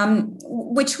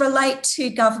 which relate to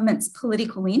government's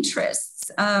political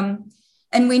interests.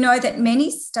 And we know that many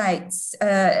states,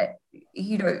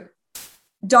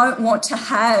 don't want to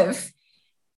have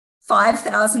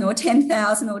 5,000 or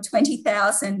 10,000 or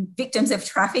 20,000 victims of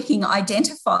trafficking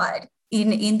identified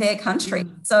in their country.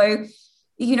 So,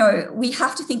 we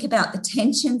have to think about the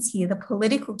tensions here, the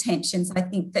political tensions, I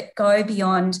think, that go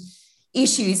beyond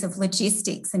issues of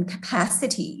logistics and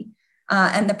capacity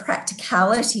and the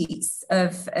practicalities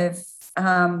of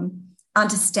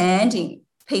understanding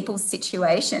people's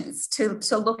situations to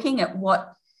looking at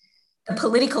what the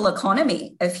political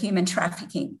economy of human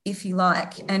trafficking, if you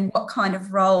like, and what kind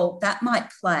of role that might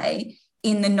play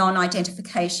in the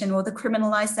non-identification or the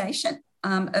criminalisation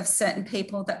of certain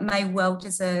people that may well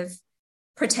deserve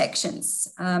protections.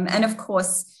 And of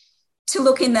course, to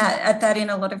look at that in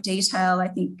a lot of detail, I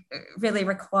think really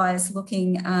requires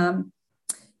looking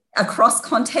across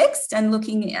context and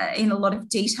looking in a lot of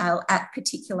detail at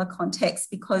particular contexts,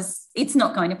 because it's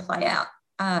not going to play out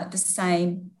the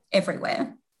same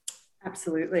everywhere.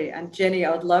 Absolutely. And Jenny, I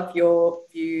would love your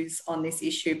views on this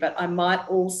issue, but I might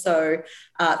also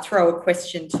throw a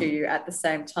question to you at the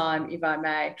same time, if I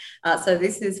may. So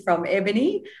this is from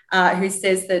Ebony, who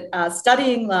says that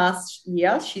studying last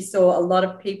year, she saw a lot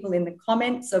of people in the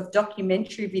comments of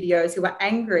documentary videos who were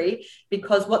angry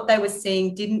because what they were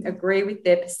seeing didn't agree with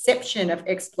their perception of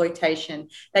exploitation.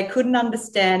 They couldn't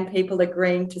understand people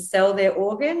agreeing to sell their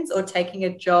organs or taking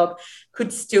a job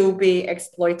could still be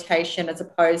exploitation as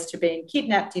opposed to being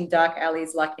kidnapped in dark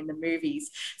alleys like in the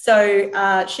movies.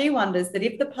 So she wonders that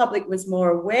if the public was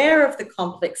more aware of the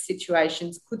complex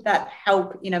situations, could that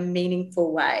help in a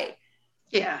meaningful way?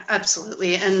 Yeah,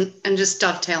 absolutely. And just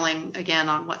dovetailing again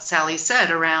on what Sallie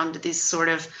said around this sort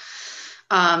of,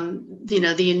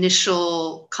 the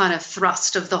initial kind of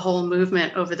thrust of the whole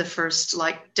movement over the first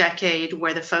decade,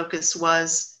 where the focus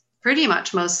was pretty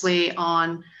much mostly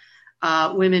on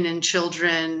women and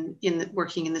children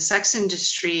working in the sex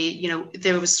industry.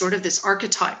 There was sort of this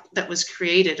archetype that was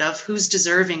created of who's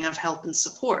deserving of help and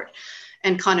support,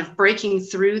 and kind of breaking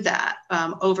through that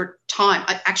over time.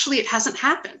 Actually, it hasn't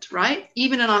happened, right?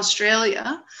 Even in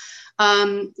Australia,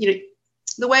 the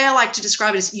way I like to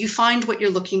describe it is you find what you're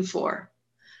looking for,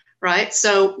 right?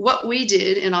 So what we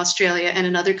did in Australia and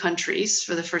in other countries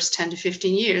for the first 10 to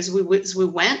 15 years, we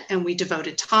went and we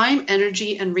devoted time,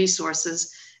 energy, and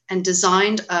resources and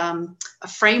designed a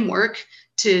framework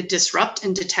to disrupt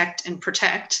and detect and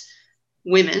protect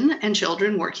women and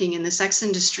children working in the sex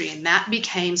industry. And that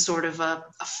became sort of a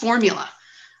formula,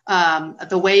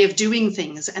 the way of doing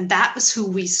things. And that was who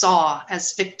we saw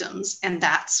as victims. And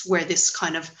that's where this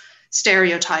kind of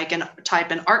stereotype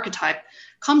and archetype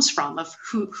comes from, of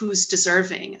who's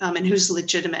deserving and who's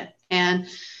legitimate. And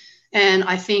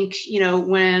I think,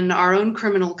 when our own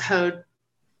criminal code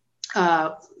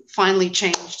finally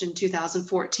changed in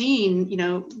 2014,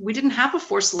 we didn't have a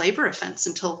forced labor offense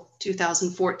until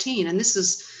 2014. And this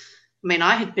is,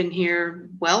 I had been here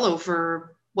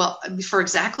for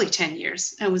exactly 10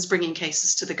 years and was bringing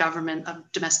cases to the government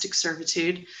of domestic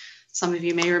servitude. Some of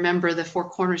you may remember the Four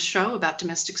Corners show about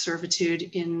domestic servitude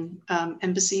in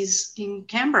embassies in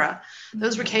Canberra.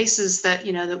 Those were cases that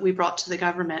we brought to the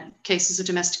government, cases of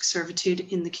domestic servitude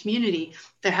in the community.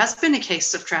 There has been a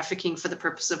case of trafficking for the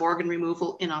purpose of organ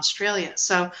removal in Australia.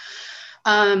 So,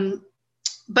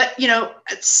 but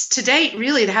to date,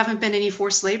 really, there haven't been any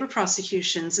forced labor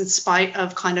prosecutions, in spite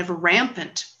of kind of a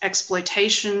rampant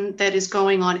exploitation that is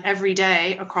going on every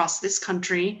day across this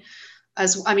country.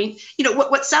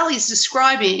 What Sallie's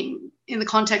describing in the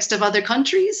context of other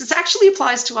countries, it actually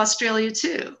applies to Australia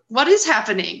too. What is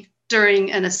happening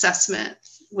during an assessment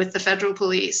with the federal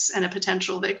police and a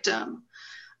potential victim?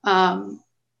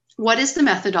 What is the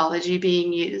methodology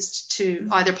being used to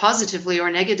either positively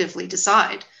or negatively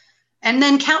decide, and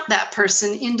then count that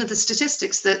person into the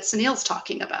statistics that Sunil's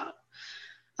talking about?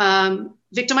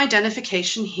 Victim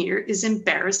identification here is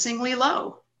embarrassingly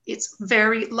low. It's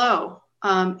very low.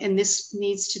 And this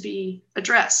needs to be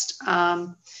addressed.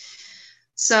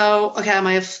 So, okay, I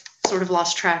might have sort of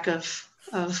lost track of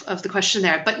the question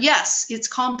there. But yes, it's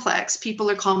complex. People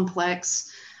are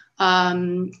complex.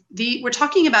 We're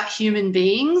talking about human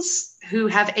beings who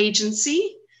have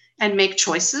agency and make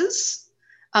choices.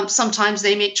 Sometimes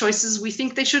they make choices we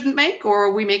think they shouldn't make,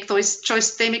 or they make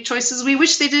choices we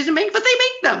wish they didn't make, but they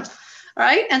make them.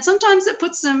 Right. And sometimes it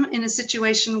puts them in a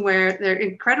situation where they're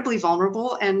incredibly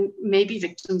vulnerable and maybe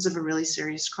victims of a really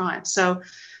serious crime. So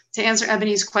to answer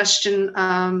Ebony's question,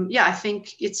 I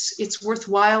think it's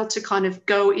worthwhile to kind of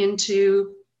go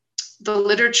into the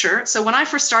literature. So when I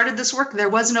first started this work, there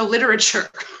was no literature.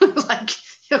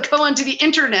 Go onto the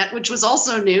internet, which was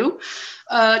also new,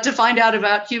 to find out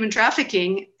about human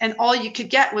trafficking. And all you could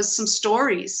get was some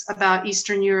stories about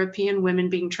Eastern European women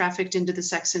being trafficked into the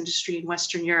sex industry in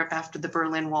Western Europe after the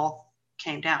Berlin Wall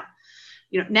came down.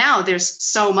 Now there's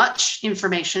so much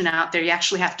information out there, you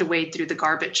actually have to wade through the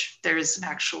garbage. There is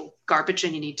actual garbage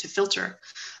and you need to filter.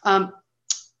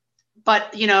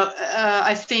 but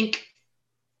I think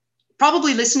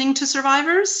probably listening to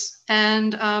survivors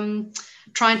and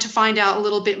trying to find out a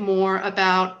little bit more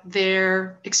about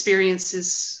their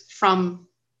experiences from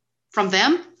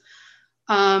them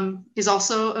is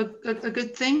also a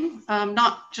good thing,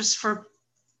 not just for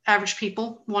average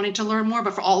people wanting to learn more,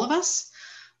 but for all of us.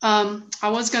 I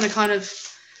was going to kind of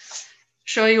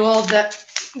show you all that,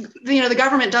 the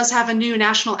government does have a new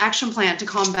national action plan to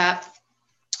combat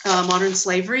modern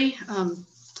slavery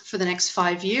for the next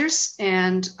 5 years.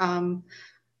 And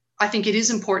I think it is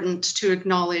important to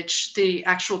acknowledge the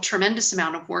actual tremendous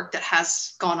amount of work that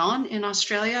has gone on in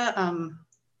Australia,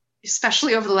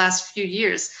 especially over the last few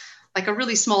years. Like a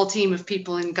really small team of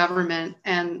people in government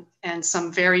and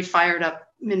some very fired up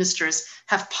ministers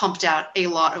have pumped out a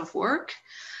lot of work.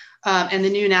 And the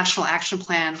new National Action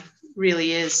Plan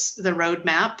really is the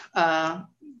roadmap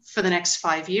for the next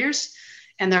 5 years.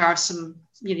 And there are some,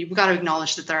 you've got to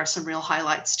acknowledge that there are some real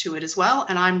highlights to it as well.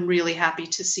 And I'm really happy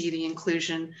to see the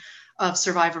inclusion of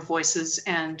survivor voices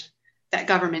and that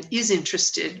government is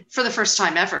interested for the first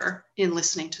time ever in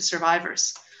listening to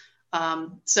survivors.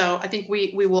 So I think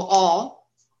we will all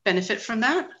benefit from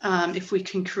that if we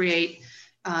can create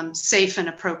safe and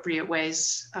appropriate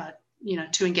ways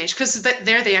to engage, because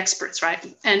they're the experts,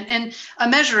 right? And a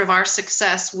measure of our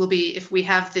success will be if we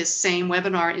have this same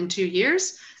webinar in 2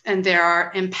 years and there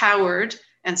are empowered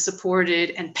and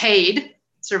supported and paid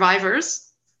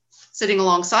survivors sitting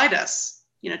alongside us,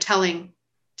 telling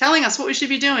us what we should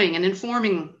be doing and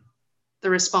informing the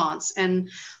response and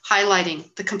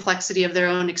highlighting the complexity of their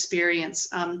own experience,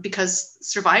 because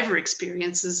survivor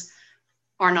experiences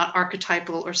are not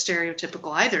archetypal or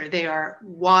stereotypical either. They are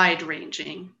wide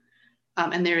ranging,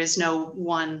 and there is no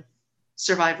one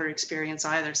survivor experience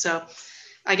either. So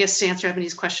I guess to answer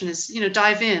Ebony's question is,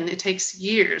 dive in. It takes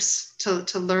years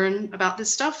to learn about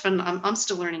this stuff, and I'm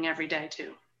still learning every day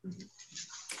too.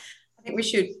 I think we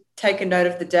should take a note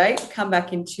of the date, come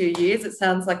back in 2 years. It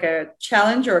sounds like a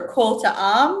challenge or a call to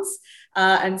arms,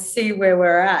 and see where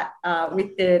we're at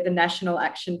with the National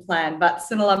Action Plan. But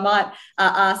Sunil, I might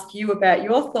ask you about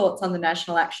your thoughts on the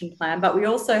National Action Plan, but we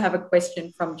also have a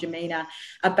question from Jamina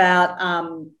about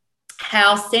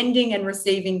how sending and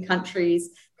receiving countries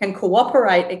can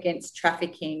cooperate against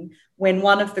trafficking when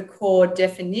one of the core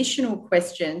definitional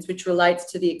questions, which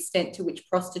relates to the extent to which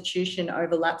prostitution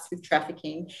overlaps with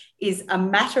trafficking, is a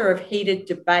matter of heated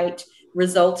debate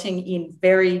resulting in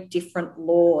very different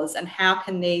laws, and how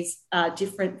can these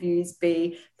different views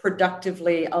be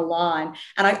productively aligned?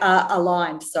 And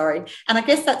I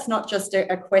guess that's not just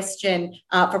a question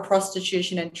for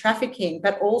prostitution and trafficking,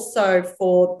 but also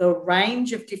for the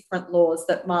range of different laws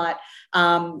that might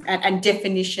and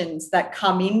definitions that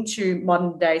come into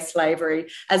modern day slavery,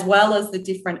 as well as the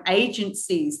different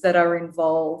agencies that are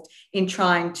involved in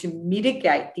trying to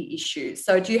mitigate the issues.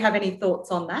 So do you have any thoughts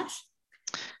on that?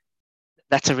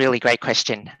 That's a really great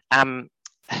question.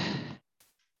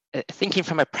 Thinking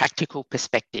from a practical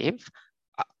perspective,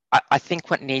 I think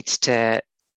what needs to,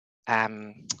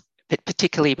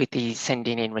 particularly with the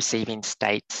sending and receiving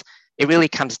states, it really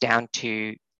comes down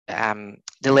to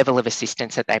the level of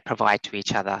assistance that they provide to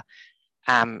each other.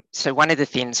 So one of the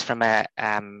things from a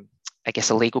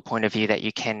legal point of view that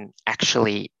you can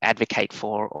actually advocate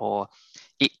for, or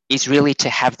it is really to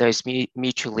have those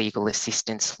mutual legal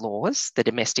assistance laws, the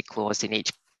domestic laws in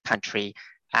each country,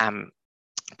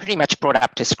 pretty much brought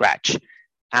up to scratch.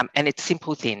 And it's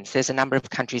simple things. There's a number of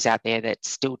countries out there that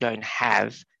still don't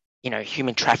have,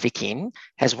 human trafficking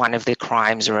as one of the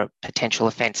crimes or potential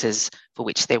offences for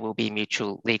which there will be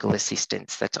mutual legal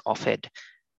assistance that's offered.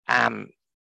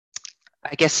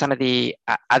 I guess some of the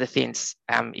other things,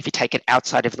 if you take it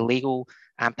outside of the legal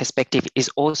perspective, is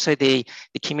also the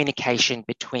communication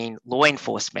between law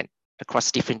enforcement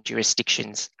across different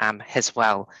jurisdictions as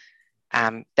well.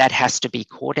 That has to be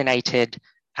coordinated,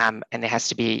 and there has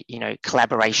to be,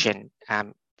 collaboration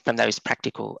from those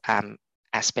practical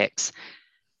aspects.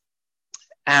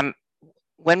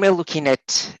 When we're looking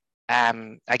at,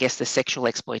 the sexual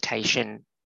exploitation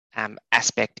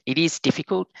aspect, it is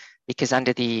difficult because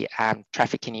under the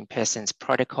Trafficking in Persons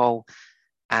Protocol,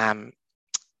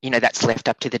 that's left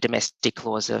up to the domestic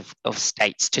laws of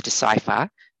states to decipher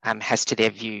as to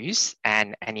their views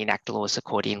and enact laws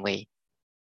accordingly.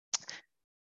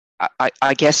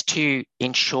 I guess to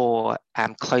ensure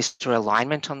closer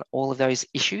alignment on all of those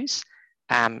issues,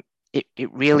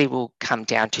 it really will come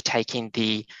down to taking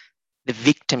the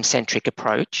victim-centric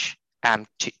approach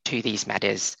to these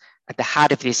matters. At the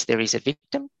heart of this, there is a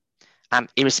victim,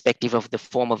 irrespective of the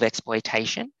form of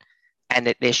exploitation, and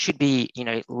that there should be,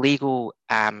 legal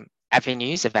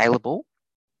avenues available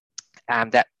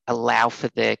that allow for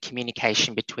the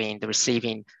communication between the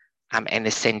receiving and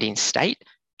the sending state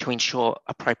to ensure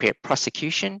appropriate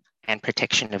prosecution and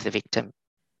protection of the victim.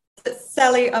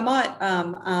 Sallie, I might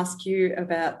ask you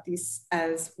about this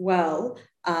as well.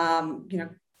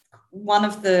 One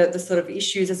of the sort of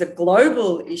issues as a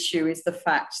global issue is the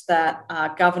fact that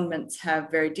governments have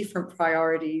very different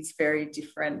priorities, very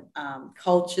different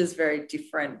cultures, very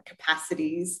different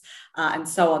capacities, and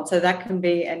so on. So that can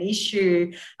be an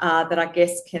issue that I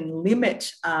guess can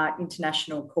limit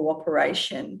international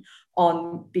cooperation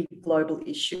on big global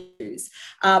issues.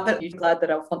 But I'm glad that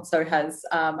Alfonso has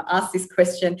asked this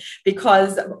question,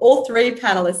 because all three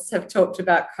panellists have talked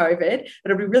about COVID,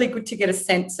 but it'll be really good to get a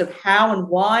sense of how and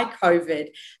why COVID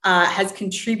has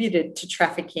contributed to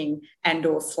trafficking and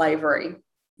or slavery.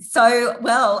 So,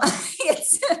 well,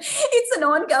 it's an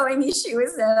ongoing issue,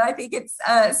 isn't it? I think it's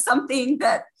something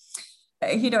that,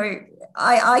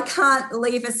 I can't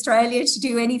leave Australia to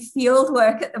do any field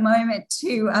work at the moment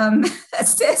to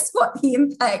assess what the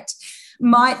impact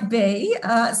might be.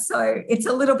 So it's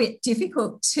a little bit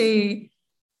difficult to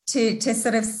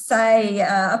sort of say,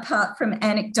 apart from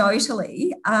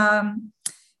anecdotally. I'll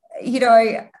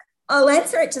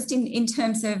answer it just in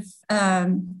terms of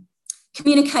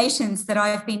communications that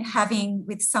I've been having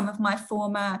with some of my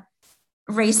former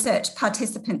research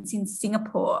participants in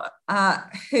Singapore,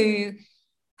 who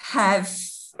have,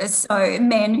 so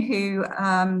men who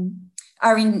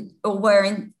are in or were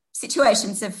in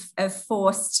situations of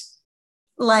forced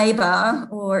labour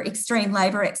or extreme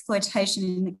labour exploitation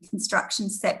in the construction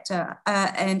sector,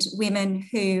 and women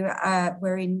who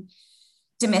were in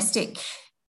domestic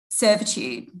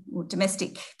servitude or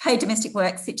paid domestic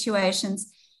work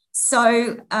situations.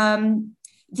 So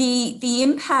the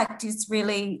impact is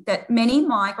really that many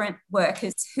migrant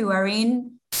workers who are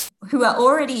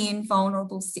already in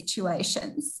vulnerable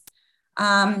situations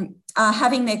are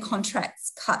having their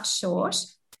contracts cut short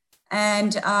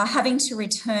and are having to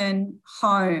return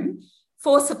home,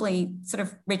 forcibly sort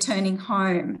of returning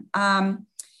home,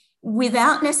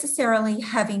 without necessarily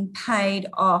having paid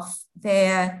off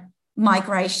their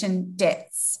migration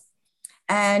debts.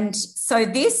 And so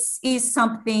this is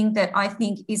something that I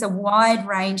think is a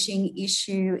wide-ranging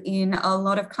issue in a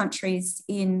lot of countries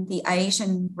in the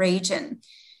Asian region,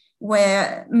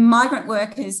 where migrant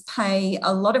workers pay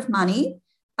a lot of money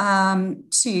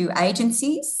to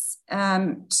agencies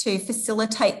to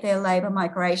facilitate their labour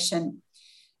migration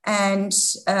and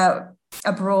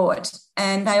abroad.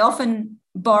 And they often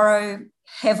borrow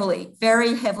heavily,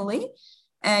 very heavily,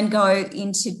 and go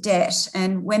into debt.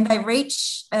 And when they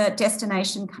reach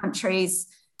destination countries,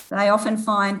 they often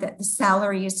find that the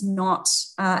salary is not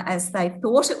as they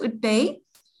thought it would be.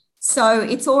 So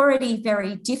it's already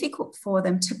very difficult for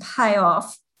them to pay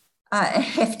off a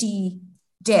hefty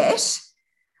debt.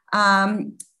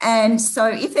 And so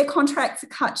if their contracts are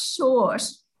cut short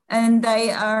and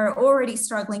they are already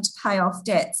struggling to pay off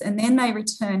debts and then they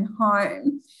return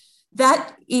home,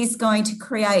 that is going to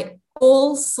create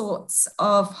all sorts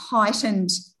of heightened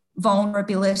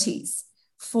vulnerabilities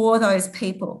for those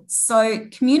people. So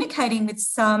communicating with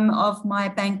some of my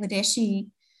Bangladeshi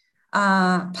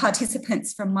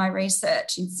participants from my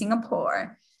research in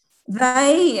Singapore,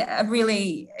 they are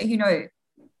really,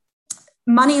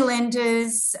 money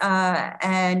lenders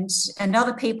and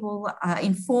other people,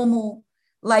 informal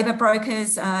labour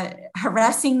brokers,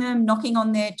 harassing them, knocking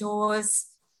on their doors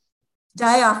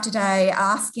day after day,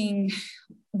 asking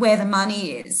where the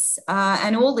money is.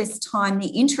 And all this time, the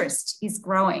interest is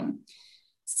growing.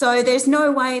 So there's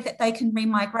no way that they can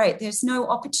remigrate. There's no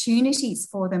opportunities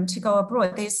for them to go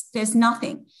abroad. There's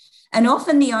nothing. And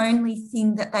often the only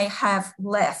thing that they have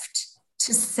left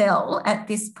to sell at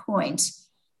this point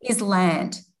is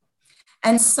land.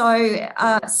 And so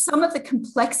some of the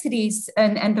complexities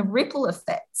and the ripple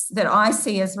effects that I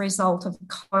see as a result of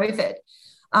COVID,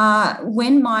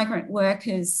 when migrant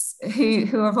workers who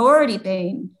have already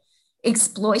been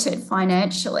exploited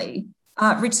financially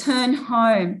return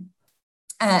home,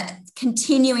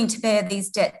 continuing to bear these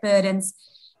debt burdens,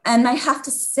 and they have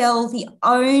to sell the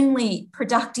only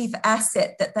productive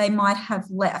asset that they might have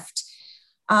left.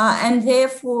 And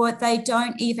therefore, they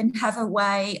don't even have a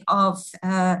way of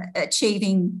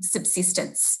achieving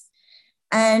subsistence.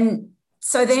 And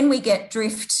so then we get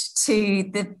drift to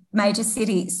the major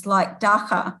cities like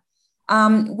Dhaka,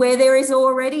 where there is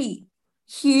already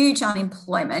huge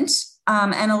unemployment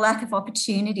and a lack of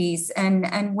opportunities,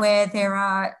 and where there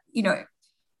are, in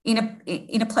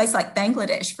a place like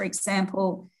Bangladesh, for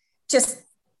example, just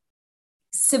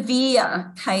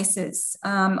severe cases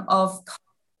of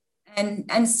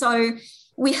And so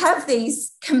we have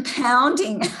these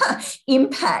compounding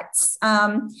impacts.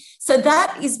 So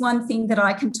that is one thing that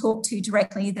I can talk to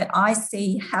directly that I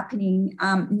see happening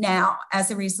now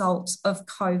as a result of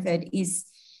COVID is,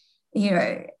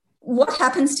 what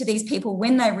happens to these people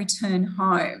when they return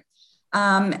home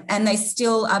and they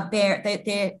still are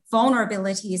their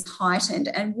vulnerability is heightened,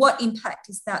 and what impact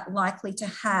is that likely to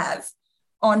have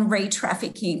on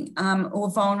re-trafficking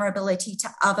or vulnerability to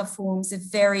other forms of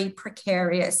very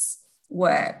precarious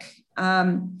work.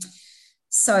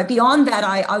 So beyond that,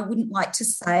 I wouldn't like to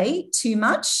say too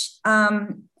much,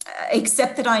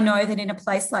 except that I know that in a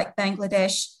place like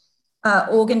Bangladesh,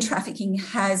 organ trafficking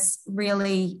has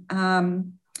really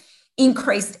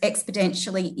increased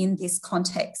exponentially in this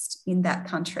context in that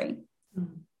country.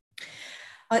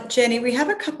 Jenny, we have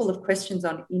a couple of questions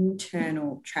on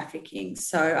internal trafficking.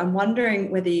 So I'm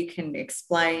wondering whether you can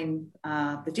explain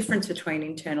the difference between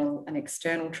internal and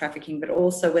external trafficking, but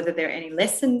also whether there are any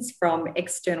lessons from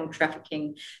external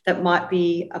trafficking that might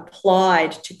be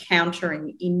applied to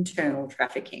countering internal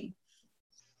trafficking.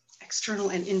 External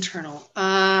and internal.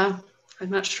 I'm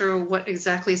not sure what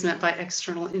exactly is meant by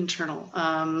external, internal.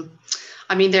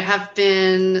 There have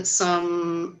been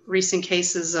some recent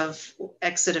cases of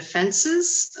exit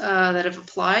offenses that have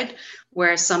applied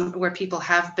where people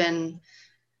have been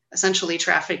essentially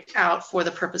trafficked out for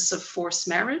the purpose of forced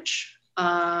marriage.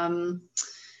 It's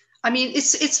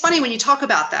funny when you talk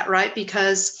about that, right?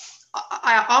 Because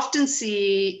I often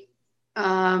see,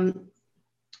 and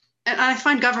I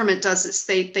find government does this,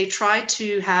 they try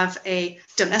to have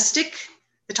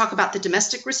they talk about the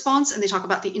domestic response and they talk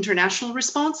about the international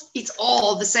response. It's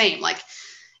all the same.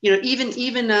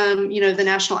 Even the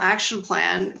National Action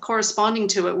Plan, corresponding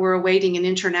to it, we're awaiting an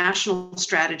international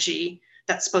strategy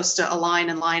that's supposed to align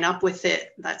and line up with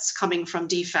it. That's coming from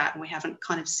DFAT, and we haven't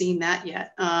kind of seen that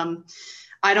yet. I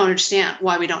don't understand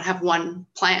why we don't have one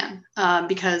plan,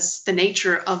 because the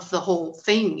nature of the whole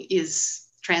thing is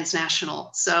transnational.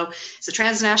 So it's a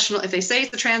transnational, if they say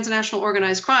it's a transnational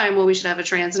organized crime, well, we should have a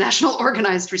transnational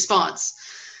organized response.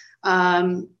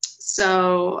 I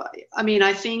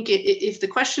think if the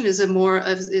question is a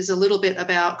little bit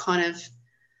about kind of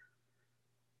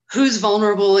who's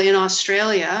vulnerable in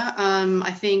Australia,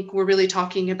 I think we're really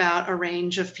talking about a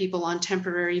range of people on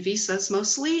temporary visas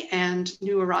mostly, and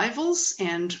new arrivals,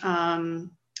 and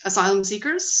asylum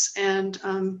seekers, and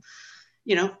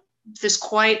there's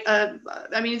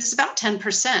it's about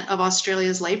 10% of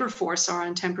Australia's labor force are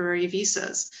on temporary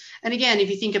visas. And again, if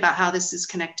you think about how this is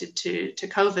connected to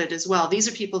COVID as well, these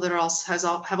are people that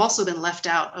have also been left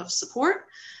out of support,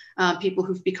 people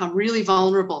who've become really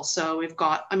vulnerable. So we've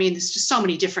got, there's just so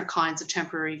many different kinds of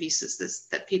temporary visas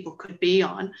that people could be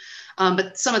on.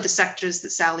 But some of the sectors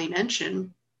that Sallie mentioned,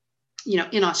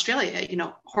 in Australia,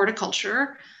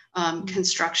 horticulture,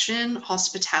 construction,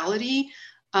 hospitality,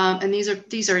 and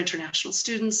these are international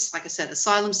students, like I said,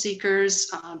 asylum seekers,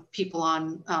 people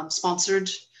on sponsored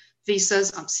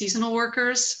visas, seasonal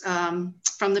workers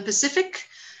from the Pacific,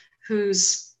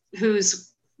 whose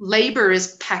labor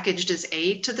is packaged as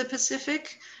aid to the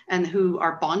Pacific and who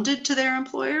are bonded to their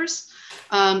employers.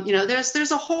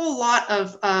 There's a whole lot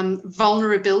of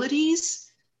vulnerabilities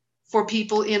for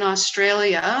people in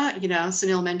Australia.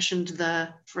 Sunil mentioned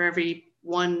for every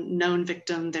one known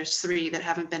victim, there's 3 that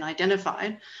haven't been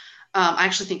identified. I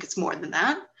actually think it's more than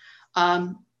that.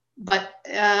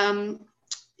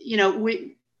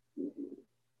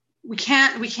 We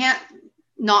can't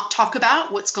not talk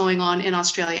about what's going on in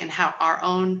Australia and how our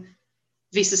own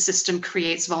visa system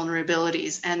creates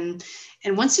vulnerabilities. And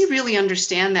once you really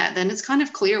understand that, then it's kind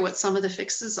of clear what some of the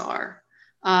fixes are.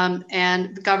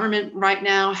 And the government right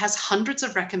now has hundreds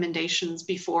of recommendations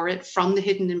before it, from the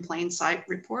Hidden in Plain Sight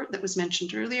report that was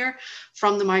mentioned earlier,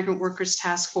 from the Migrant Workers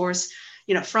Task Force,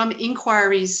 from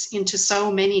inquiries into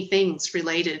so many things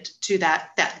related to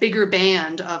that bigger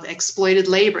band of exploited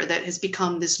labor that has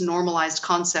become this normalized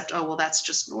concept. Oh, well, that's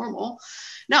just normal.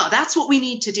 No, that's what we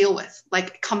need to deal with.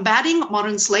 Combating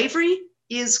modern slavery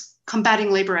is combating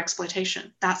labor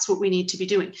exploitation. That's what we need to be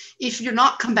doing. If you're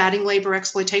not combating labor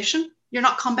exploitation, you're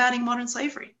not combating modern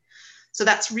slavery. So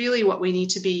that's really what we need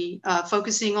to be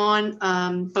focusing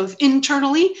on, both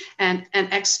internally and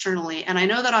externally. And I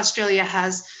know that Australia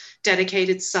has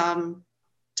dedicated some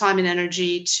time and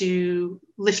energy to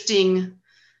lifting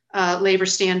labor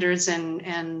standards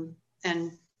and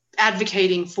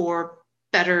advocating for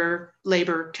better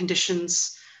labor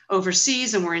conditions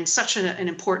overseas. And we're in such an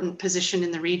important position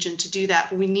in the region to do that.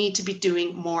 But we need to be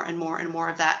doing more and more and more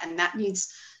of that. And that needs,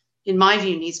 in my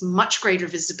view, needs much greater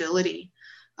visibility,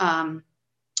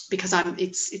 because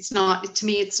it's not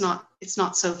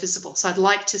so visible. So I'd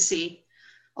like to see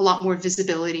a lot more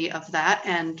visibility of that,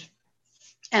 and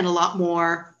a lot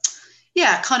more,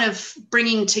 kind of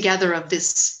bringing together of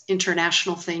this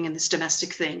international thing and this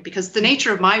domestic thing, because the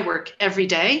nature of my work every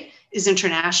day is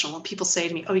international. When people say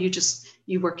to me, oh,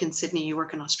 you work in Sydney, you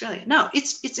work in Australia. No,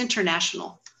 it's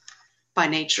international by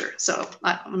nature. So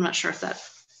I'm not sure if that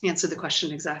answered the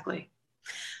question exactly.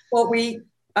 Well, we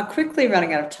are quickly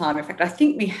running out of time. In fact, I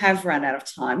think we have run out of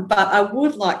time, but I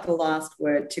would like the last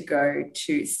word to go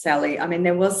to Sallie. I mean,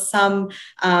 there was some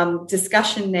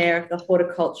discussion there of the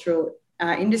horticultural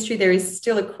industry. There is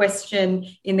still a question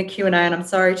in the Q&A, and I'm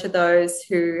sorry to those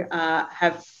who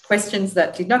have questions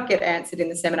that did not get answered in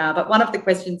the seminar, but one of the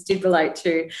questions did relate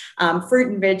to fruit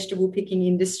and vegetable picking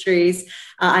industries.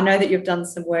 I know that you've done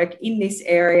some work in this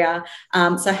area.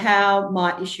 So how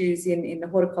might issues in the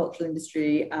horticultural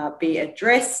industry be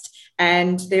addressed?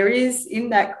 And there is in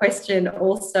that question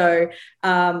also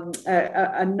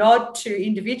a nod to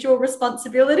individual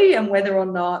responsibility and whether or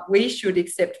not we should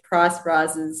accept price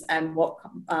rises and what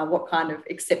kind of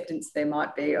acceptance there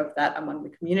might be of that among the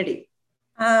community.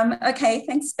 Okay,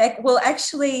 thanks, Bec. Well,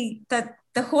 actually, the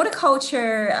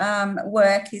horticulture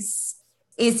work is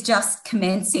just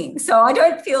commencing, so I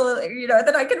don't feel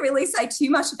that I can really say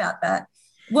too much about that.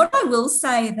 What I will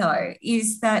say though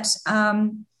is that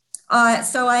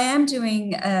I am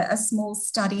doing a small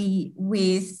study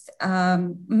with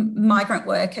migrant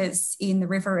workers in the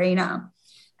Riverina,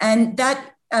 and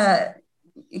that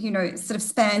sort of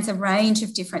spans a range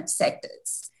of different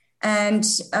sectors. And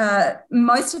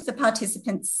most of the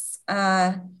participants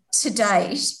to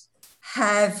date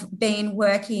have been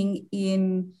working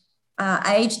in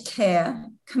aged care,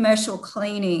 commercial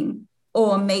cleaning,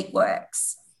 or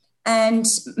meatworks. And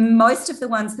most of the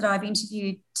ones that I've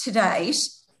interviewed to date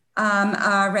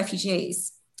are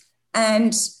refugees.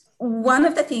 And one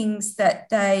of the things that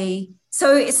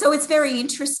so it's very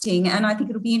interesting, and I think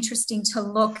it'll be interesting to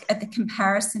look at the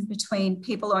comparison between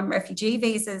people on refugee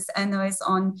visas and those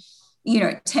on,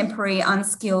 temporary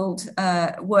unskilled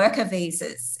worker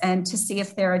visas, and to see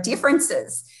if there are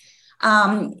differences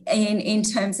in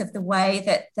terms of the way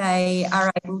that they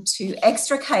are able to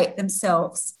extricate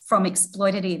themselves from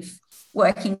exploitative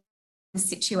working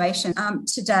situation.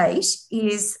 To date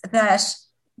is that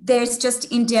there's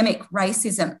just endemic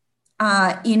racism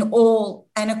in all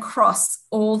and across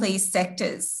all these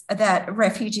sectors that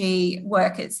refugee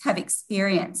workers have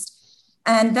experienced.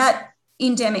 And that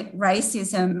endemic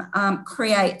racism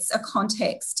creates a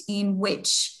context in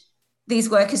which these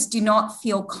workers do not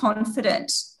feel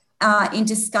confident in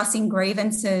discussing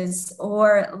grievances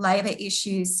or labour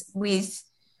issues with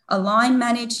a line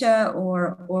manager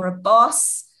or a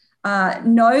boss.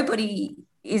 Nobody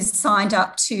is signed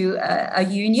up to a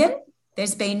union.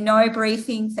 There's been no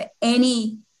briefing for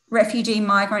any refugee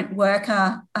migrant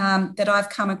worker that I've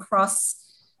come across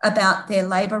about their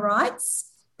labour rights.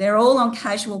 They're all on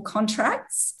casual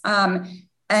contracts,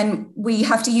 and we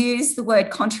have to use the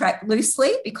word contract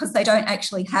loosely because they don't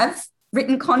actually have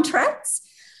written contracts,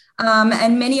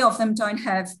 and many of them don't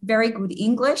have very good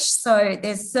English, so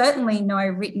there's certainly no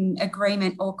written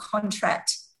agreement or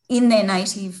contract in their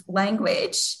native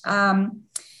language.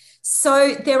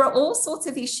 So there are all sorts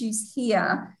of issues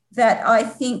here that I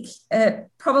think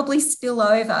probably spill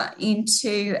over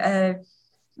into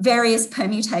various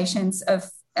permutations of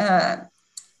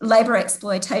labour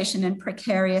exploitation and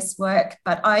precarious work.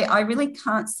 But I really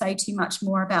can't say too much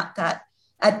more about that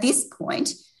at this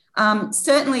point.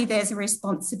 Certainly there's a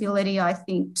responsibility, I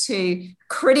think, to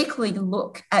critically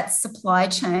look at supply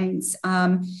chains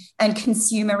and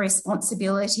consumer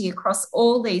responsibility across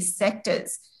all these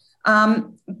sectors.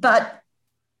 But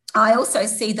I also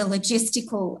see the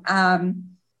logistical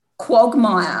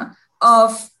quagmire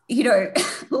of,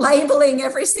 labelling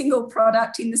every single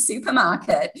product in the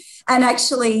supermarket and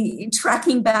actually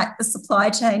tracking back the supply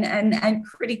chain and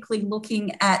critically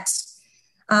looking at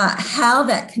how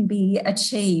that can be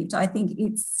achieved. I think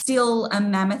it's still a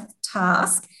mammoth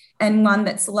task and one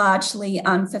that's largely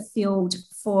unfulfilled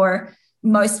for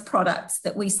most products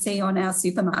that we see on our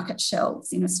supermarket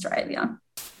shelves in Australia.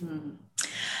 Mm.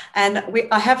 And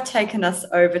I have taken us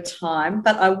over time,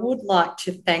 but I would like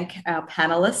to thank our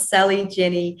panellists, Sallie,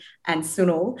 Jenny and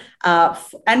Sunil,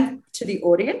 and to the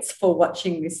audience for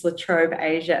watching this La Trobe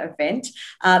Asia event.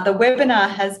 The webinar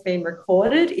has been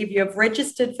recorded. If you have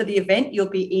registered for the event, you'll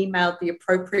be emailed the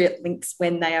appropriate links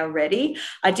when they are ready.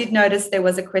 I did notice there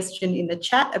was a question in the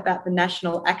chat about the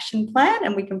National Action Plan,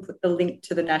 and we can put the link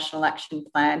to the National Action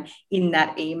Plan in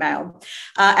that email.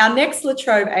 Our next La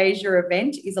Trobe Asia event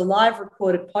event is a live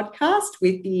recorded podcast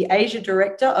with the Asia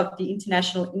Director of the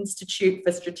International Institute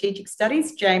for Strategic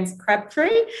Studies, James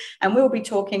Crabtree, and we'll be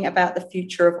talking about the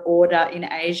future of order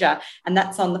in Asia. And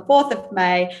that's on the 4th of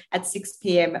May at 6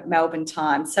 p.m. Melbourne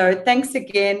time. So thanks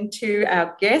again to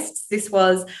our guests. This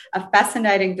was a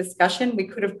fascinating discussion. We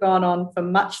could have gone on for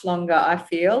much longer, I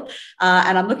feel.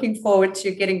 And I'm looking forward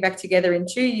to getting back together in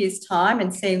 2 years' time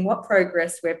and seeing what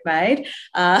progress we've made.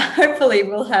 Hopefully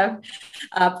we'll have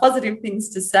positive things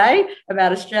to say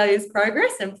about Australia's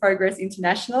progress and progress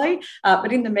internationally.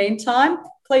 But in the meantime,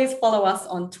 please follow us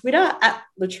on Twitter at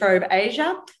Trobe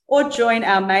Asia or join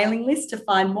our mailing list to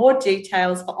find more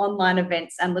details for online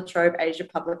events and Trobe Asia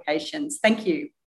publications. Thank you.